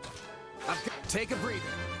second. Take a breather.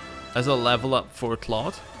 As a level up for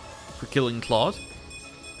Claude. For killing Claude.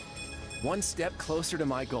 One step closer to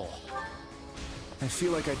my goal. I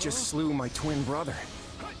feel like I just slew my twin brother.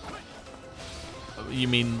 You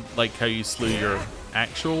mean like how you slew your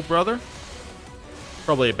actual brother?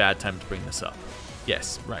 Probably a bad time to bring this up.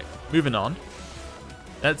 Yes, right. Moving on.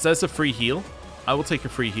 That's a free heal. I will take a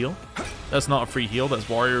free heal. That's not a free heal. That's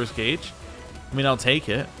Warrior's Gauge. I mean, I'll take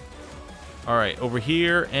it. All right, over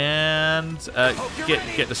here and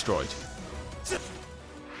get destroyed.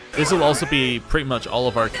 This will also be pretty much all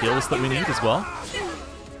of our kills that we need as well.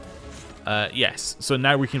 Yes. So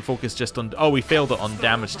now we can focus just on. Oh, we failed it on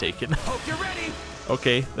damage taken.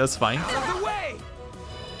 Okay, that's fine.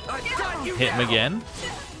 Hit him again.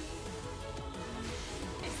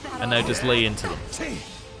 And now just lay into them.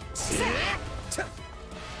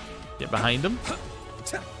 Get behind him.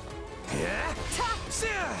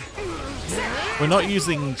 We're not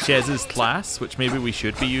using Shez's class, which maybe we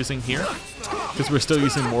should be using here. Because we're still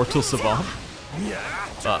using Mortal Savant.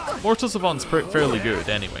 But Mortal Savant's fairly good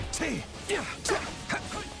anyway.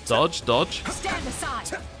 Dodge, dodge.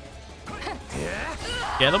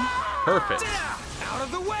 Get him. Perfect. Out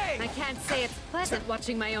of the way. I can't say it's pleasant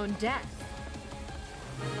watching my own death.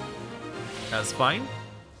 That's fine.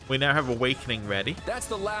 We now have Awakening ready. That's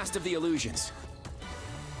the last of the illusions.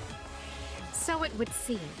 So it would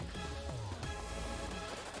seem.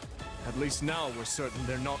 At least now we're certain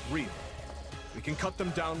they're not real. We can cut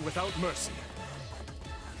them down without mercy.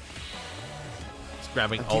 Just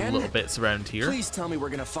grabbing all the little bits around here. Please tell me we're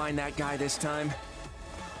gonna find that guy this time.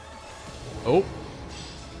 Oh.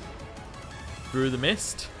 Through the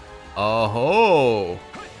mist. Oh-ho.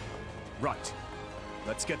 Right.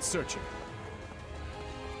 Let's get searching.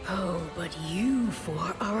 Oh, but you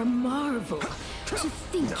four are a marvel. To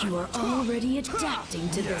think you are already adapting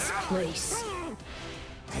to this place.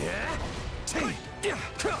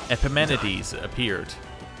 Epimenides appeared.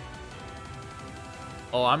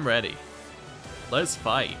 Oh, I'm ready. Let's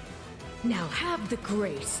fight. Now have the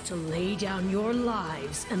grace to lay down your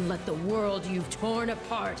lives and let the world you've torn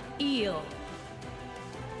apart heal.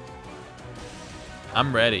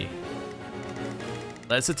 I'm ready.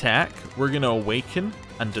 Let's attack. We're gonna awaken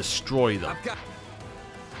and destroy them.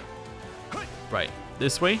 Right,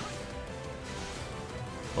 this way.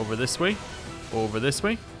 Over this way. Over this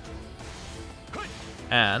way.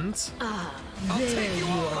 And... Ah, there you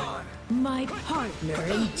are. My partner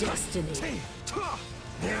in destiny.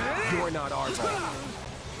 You're not our ball.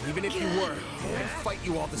 Even if you were, I'd fight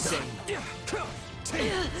you all the same.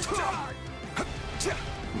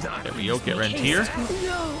 There we go, get around here.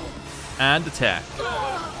 And attack.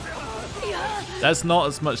 That's not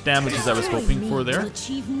as much damage as I was hoping for there.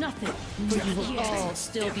 Achieve nothing, but you will all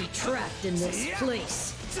still be trapped in this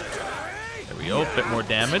place. There we go, a bit more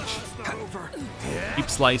damage. Keep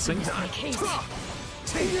slicing.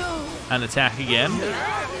 And attack again.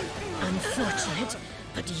 Unfortunate,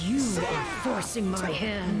 but you are forcing my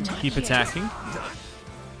hand. Keep attacking.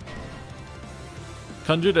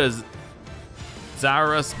 Conjured as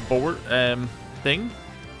Zara's board thing.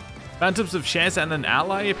 Phantoms of Shez and an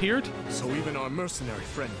ally appeared. So even our mercenary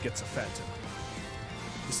friend gets a phantom.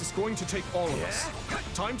 This is going to take all of us.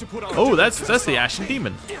 Time to put our... Oh, that's the Ashen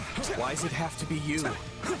Demon. Why does it have to be you?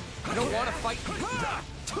 I don't want to fight you.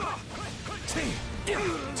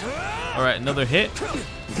 All right, another hit.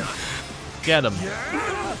 Get him.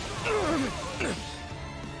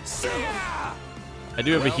 I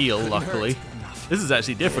do have a heal, luckily. This is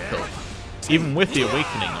actually difficult, even with the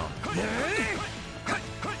awakening on.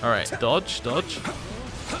 Alright, dodge, dodge.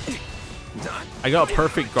 I got a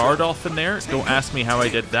perfect guard off in there. Don't ask me how I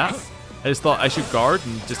did that. I just thought I should guard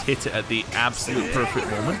and just hit it at the absolute perfect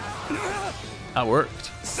moment. That worked.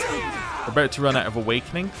 We're about to run out of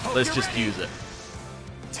awakening. Let's just use it.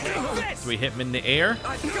 So we hit him in the air.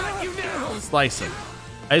 Slice him.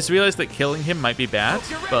 I just realized that killing him might be bad,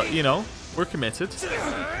 but you know, we're committed.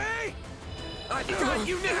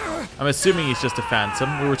 I'm assuming he's just a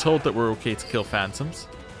phantom. We were told that we're okay to kill phantoms.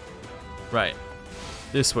 Right.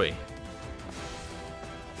 This way.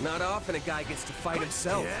 Not often a guy gets to fight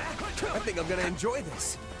himself. I think I'm gonna enjoy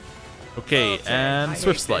this. Okay, and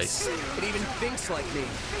Swift Slice. It even thinks like me.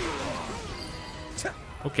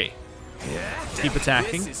 Okay. Keep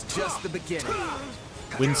attacking. This is just the beginning.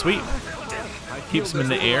 Wind Sweep. Keeps him in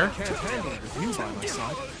the air.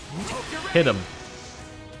 Hit him.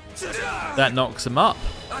 That knocks him up.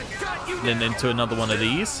 Then into another one of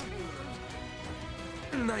these.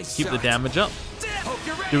 Nice Keep the shot. damage up. Hope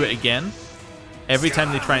you're ready. Do it again. Every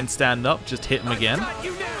time they try and stand up, just hit them again. Got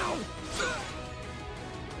you now.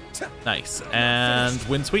 Nice. And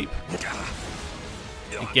wind sweep.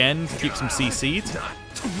 Again, keep some CC'd.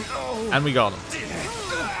 And we got him.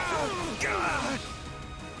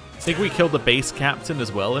 I think we killed the base captain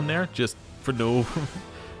as well in there, just for no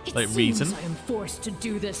like reason. I am forced to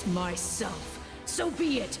do this myself. So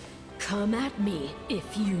be it. Come at me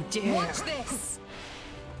if you dare. Watch this.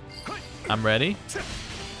 I'm ready.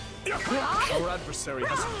 Our adversary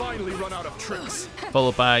has finally run out of tricks.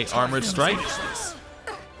 Followed by armored strike.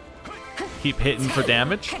 Keep hitting for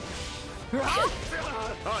damage.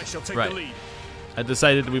 I shall take the Right. lead. I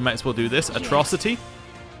decided we might as well do this. Atrocity.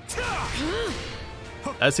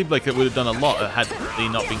 That seemed like it would have done a lot had they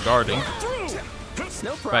not been guarding.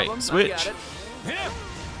 No problem. Right, I switch. got it.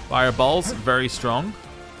 Fireballs, very strong.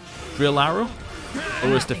 Drill arrow.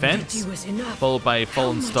 Lowers defense. Was enough. Followed by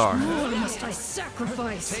fallen star. More must I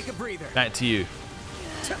sacrifice? Take a breather. Back to you.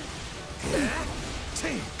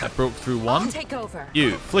 I broke through one. Take over.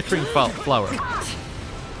 You, flickering flower.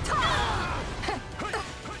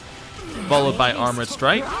 Followed by armored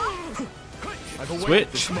strike.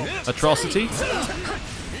 Switch. Atrocity.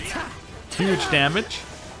 Huge damage.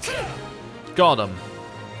 Got him.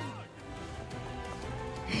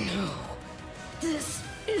 No, this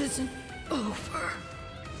isn't over.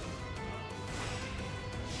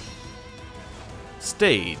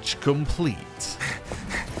 Stage complete.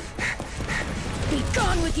 Be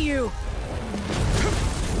gone with you!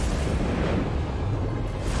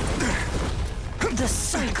 The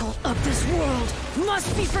cycle of this world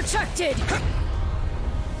must be protected!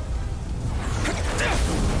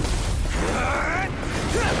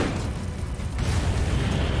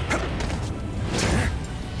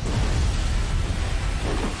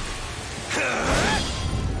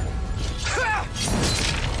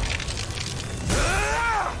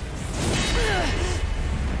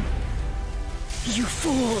 You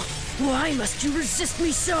fool! Why must you resist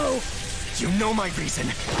me so? You know my reason.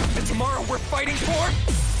 The tomorrow we're fighting for?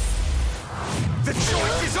 The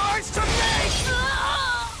choice is ours to make!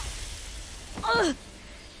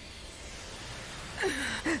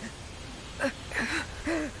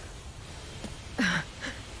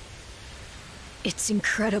 It's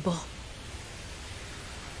incredible.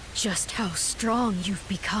 Just how strong you've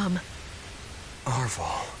become.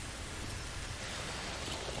 Arval.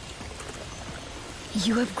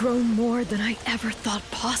 You have grown more than I ever thought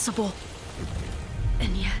possible.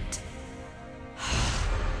 And yet...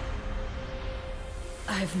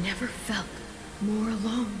 I've never felt more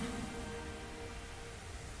alone.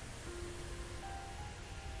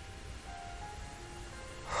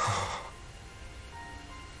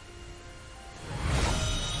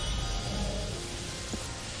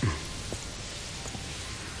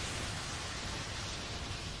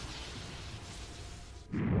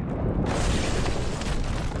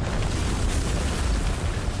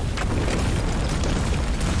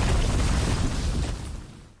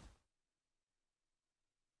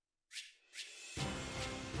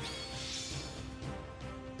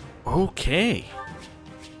 Okay.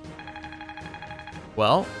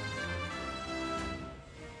 Well,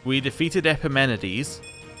 we defeated Epimenides,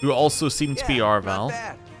 who also seemed to be Arval.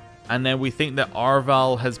 And then we think that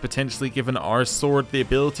Arval has potentially given our sword the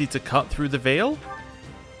ability to cut through the veil?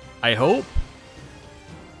 I hope.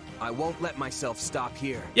 I won't let myself stop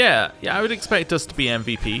here. Yeah, I would expect us to be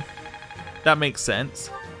MVP. That makes sense.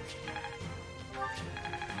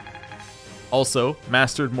 Also,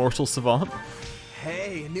 Mastered Mortal Savant.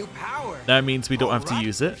 Hey, a new power. That means we don't have to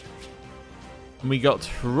use it. And we got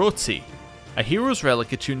Roti, a hero's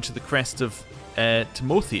relic attuned to the crest of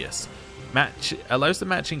Timotheus. Allows the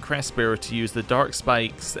matching crest bearer to use the Dark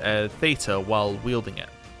Spike's Theta while wielding it.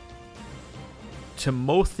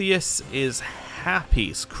 Timotheus is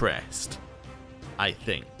Happy's crest, I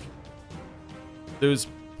think. There's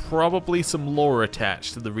probably some lore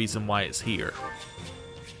attached to the reason why it's here.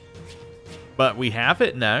 But we have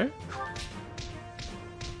it now.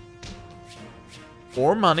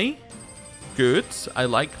 Or money. Good. I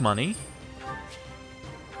like money.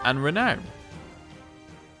 And renown.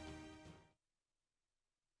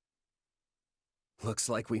 Looks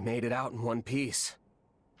like we made it out in one piece.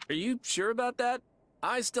 Are you sure about that?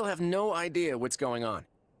 I still have no idea what's going on.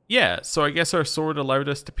 Yeah, so I guess our sword allowed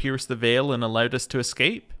us to pierce the veil and allowed us to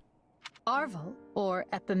escape. Arval, or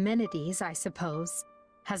Epimenides, I suppose,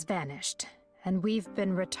 has vanished, and we've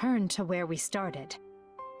been returned to where we started.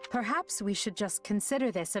 Perhaps we should just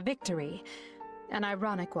consider this a victory, an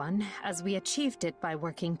ironic one, as we achieved it by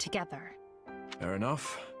working together. Fair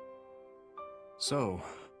enough. So,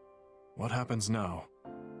 what happens now?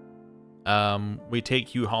 we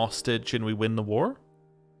take you hostage and we win the war?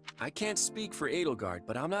 I can't speak for Edelgard,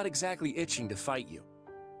 but I'm not exactly itching to fight you.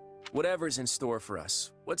 Whatever's in store for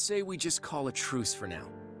us, let's say we just call a truce for now.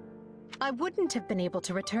 I wouldn't have been able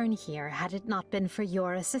to return here had it not been for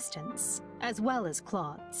your assistance, as well as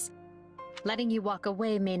Claude's. Letting you walk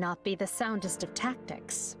away may not be the soundest of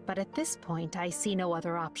tactics, but at this point I see no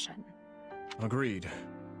other option. Agreed.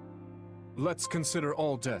 Let's consider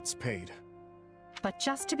all debts paid. But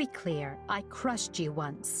just to be clear, I crushed you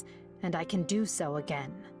once, and I can do so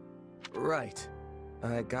again. Right.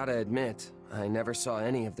 I gotta admit, I never saw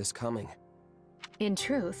any of this coming. In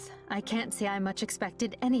truth, I can't say I much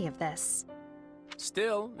expected any of this.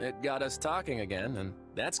 Still, it got us talking again, and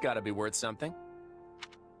that's gotta be worth something.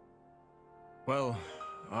 Well,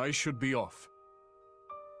 I should be off.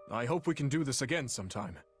 I hope we can do this again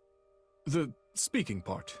sometime. The speaking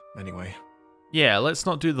part, anyway. Yeah, let's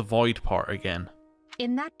not do the void part again.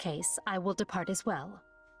 In that case, I will depart as well.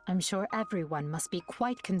 I'm sure everyone must be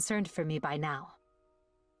quite concerned for me by now.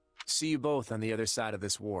 See you both on the other side of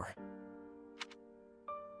this war.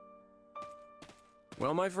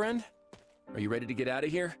 Well, my friend, are you ready to get out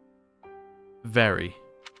of here? Very.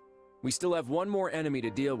 We still have one more enemy to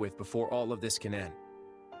deal with before all of this can end.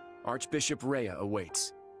 Archbishop Rhea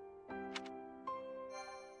awaits.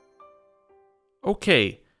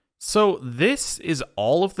 Okay, so this is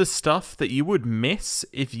all of the stuff that you would miss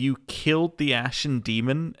if you killed the Ashen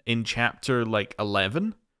Demon in chapter,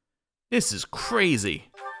 11? This is crazy.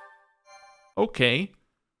 Okay.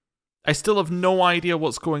 I still have no idea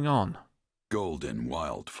what's going on. Golden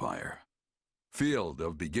Wildfire. Field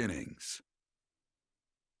of Beginnings.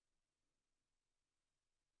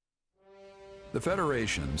 The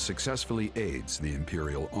Federation successfully aids the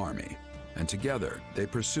Imperial Army, and together they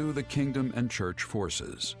pursue the Kingdom and Church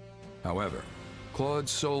forces. However,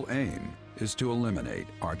 Claude's sole aim is to eliminate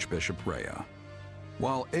Archbishop Rhea.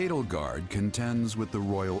 While Edelgard contends with the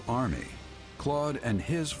Royal Army, Claude and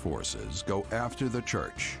his forces go after the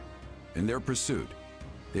Church. In their pursuit,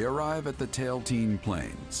 they arrive at the Tailtean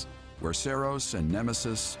Plains, where Seros and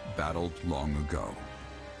Nemesis battled long ago.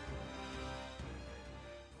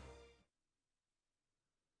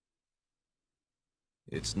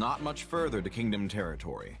 It's not much further to Kingdom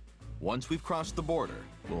territory. Once we've crossed the border,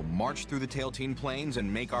 we'll march through the Tailtean Plains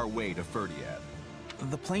and make our way to Ferdiad.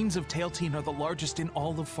 The plains of Tailtean are the largest in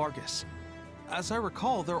all of Fargus. As I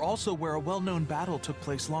recall, they're also where a well-known battle took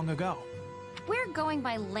place long ago. We're going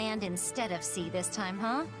by land instead of sea this time,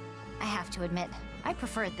 huh? I have to admit, I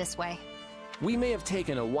prefer it this way. We may have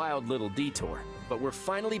taken a wild little detour, but we're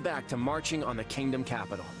finally back to marching on the Kingdom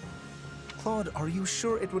capital. Claude, are you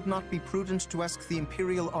sure it would not be prudent to ask the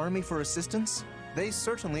Imperial Army for assistance? They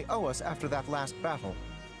certainly owe us after that last battle.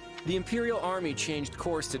 The Imperial Army changed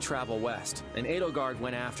course to travel west, and Edelgard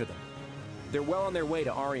went after them. They're well on their way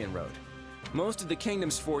to Aryan Road. Most of the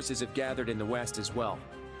Kingdom's forces have gathered in the west as well.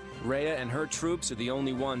 Rhea and her troops are the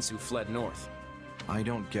only ones who fled north. I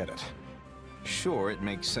don't get it. Sure, it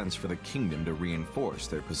makes sense for the Kingdom to reinforce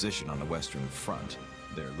their position on the Western Front.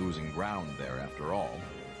 They're losing ground there after all.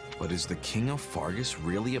 But is the King of Fargus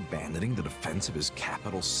really abandoning the defense of his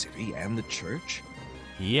capital city and the Church?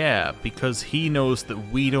 Yeah, because he knows that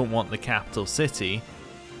we don't want the capital city,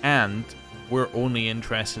 and we're only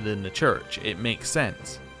interested in the Church. It makes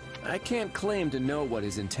sense. I can't claim to know what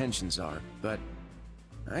his intentions are, but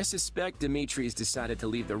I suspect Dimitri's decided to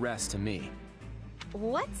leave the rest to me.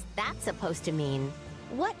 What's that supposed to mean?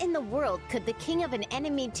 What in the world could the king of an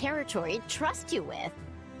enemy territory trust you with?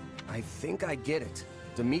 I think I get it.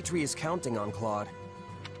 Dimitri is counting on Claude.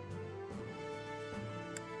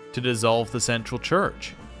 To dissolve the Central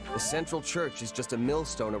Church. The Central Church is just a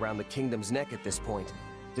millstone around the Kingdom's neck at this point.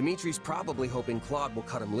 Dimitri's probably hoping Claude will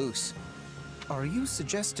cut him loose. Are you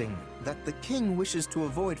suggesting that the king wishes to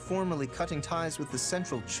avoid formally cutting ties with the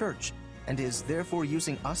Central Church, and is therefore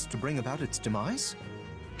using us to bring about its demise?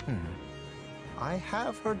 I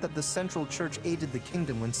have heard that the Central Church aided the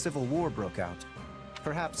Kingdom when civil war broke out.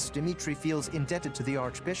 Perhaps Dimitri feels indebted to the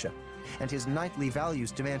Archbishop, and his knightly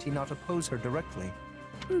values demand he not oppose her directly.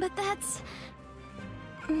 But that's...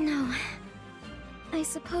 No. I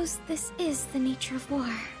suppose this is the nature of war.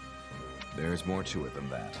 There's more to it than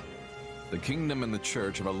that. The Kingdom and the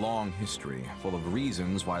Church have a long history, full of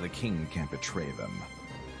reasons why the King can't betray them.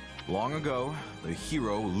 Long ago, the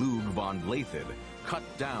hero Lug von Blaidd cut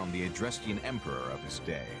down the Adrestian Emperor of his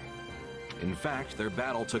day. In fact, their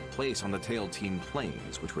battle took place on the Tailtean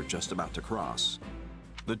Plains, which we're just about to cross.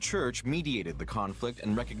 The Church mediated the conflict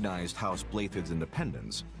and recognized House Blaidd's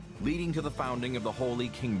independence, leading to the founding of the Holy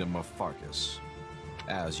Kingdom of Fargus.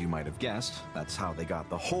 As you might have guessed, that's how they got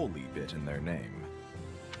the holy bit in their name.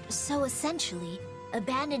 So essentially,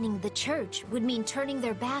 abandoning the church would mean turning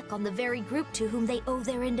their back on the very group to whom they owe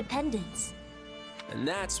their independence. And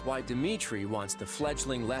that's why Dimitri wants the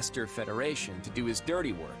fledgling Leicester Federation to do his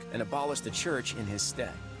dirty work and abolish the church in his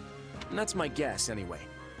stead. And that's my guess, anyway.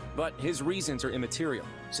 But his reasons are immaterial,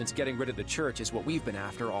 since getting rid of the church is what we've been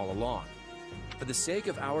after all along. For the sake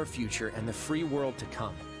of our future and the free world to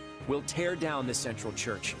come, we'll tear down the central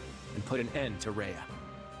church and put an end to Rhea.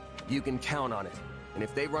 You can count on it. And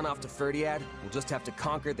if they run off to Ferdiad, we'll just have to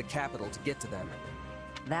conquer the capital to get to them.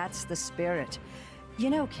 That's the spirit. You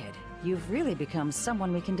know, kid, you've really become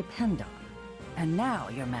someone we can depend on. And now,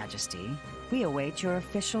 Your Majesty, we await your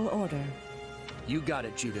official order. You got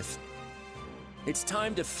it, Judith. It's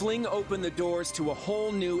time to fling open the doors to a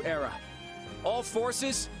whole new era. All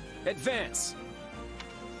forces, advance!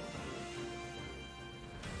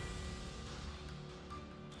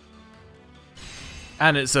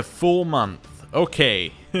 And it's a full month.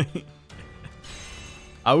 Okay.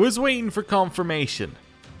 I was waiting for confirmation.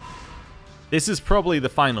 This is probably the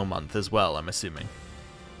final month as well, I'm assuming.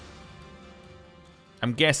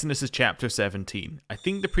 I'm guessing this is chapter 17. I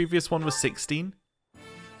think the previous one was 16.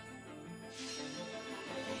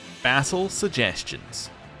 Battle suggestions.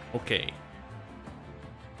 Okay.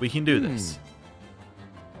 We can do this.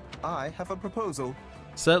 I have a proposal.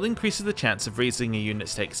 Certainly increases the chance of raising a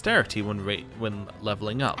unit's dexterity when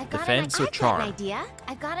leveling up. Defense or charm?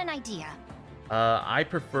 I've got an idea. I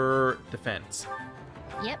prefer defense.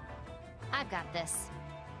 Yep. I've got this.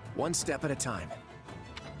 One step at a time.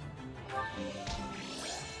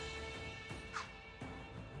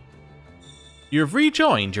 You have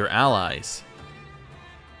rejoined your allies.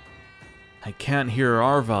 I can't hear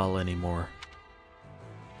Arval anymore.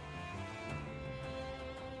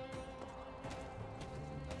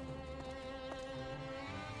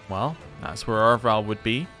 Well, that's where Arval would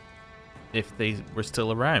be if they were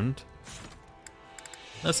still around.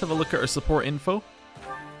 Let's have a look at our support info.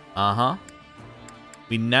 Uh-huh.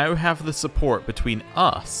 We now have the support between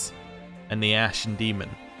us and the Ashen Demon.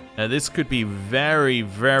 Now this could be very,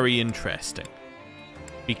 very interesting.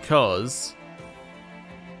 Because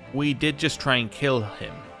we did just try and kill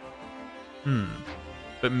him.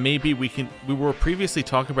 But maybe we were previously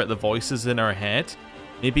talking about the voices in our head.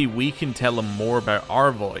 Maybe we can tell him more about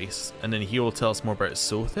our voice, and then he will tell us more about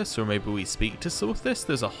Sothis, or maybe we speak to Sothis.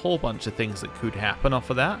 There's a whole bunch of things that could happen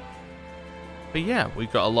off of that. But yeah,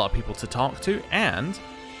 we've got a lot of people to talk to, and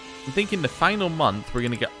I'm thinking the final month we're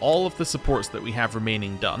going to get all of the supports that we have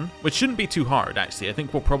remaining done, which shouldn't be too hard, actually. I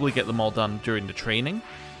think we'll probably get them all done during the training.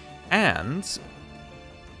 And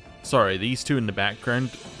sorry, these two in the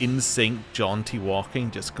background, in sync, jaunty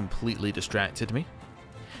walking, just completely distracted me.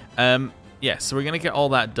 Yeah, so we're going to get all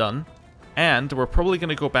that done, and we're probably going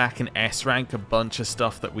to go back and S-rank a bunch of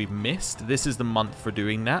stuff that we've missed. This is the month for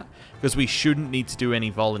doing that, because we shouldn't need to do any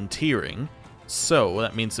volunteering, so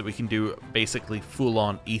that means that we can do basically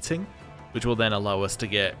full-on eating, which will then allow us to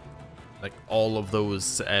get like all of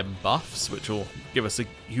those buffs, which will give us a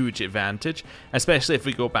huge advantage, especially if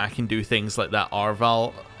we go back and do things like that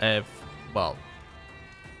Arval, well,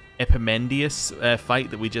 Epimendius fight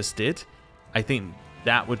that we just did. I think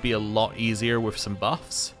that would be a lot easier with some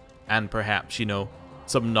buffs and perhaps, you know,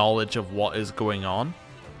 some knowledge of what is going on.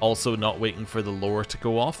 Also not waiting for the lore to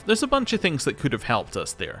go off. There's a bunch of things that could have helped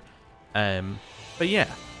us there. But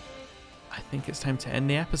yeah, I think it's time to end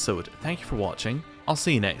the episode. Thank you for watching. I'll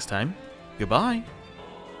see you next time. Goodbye.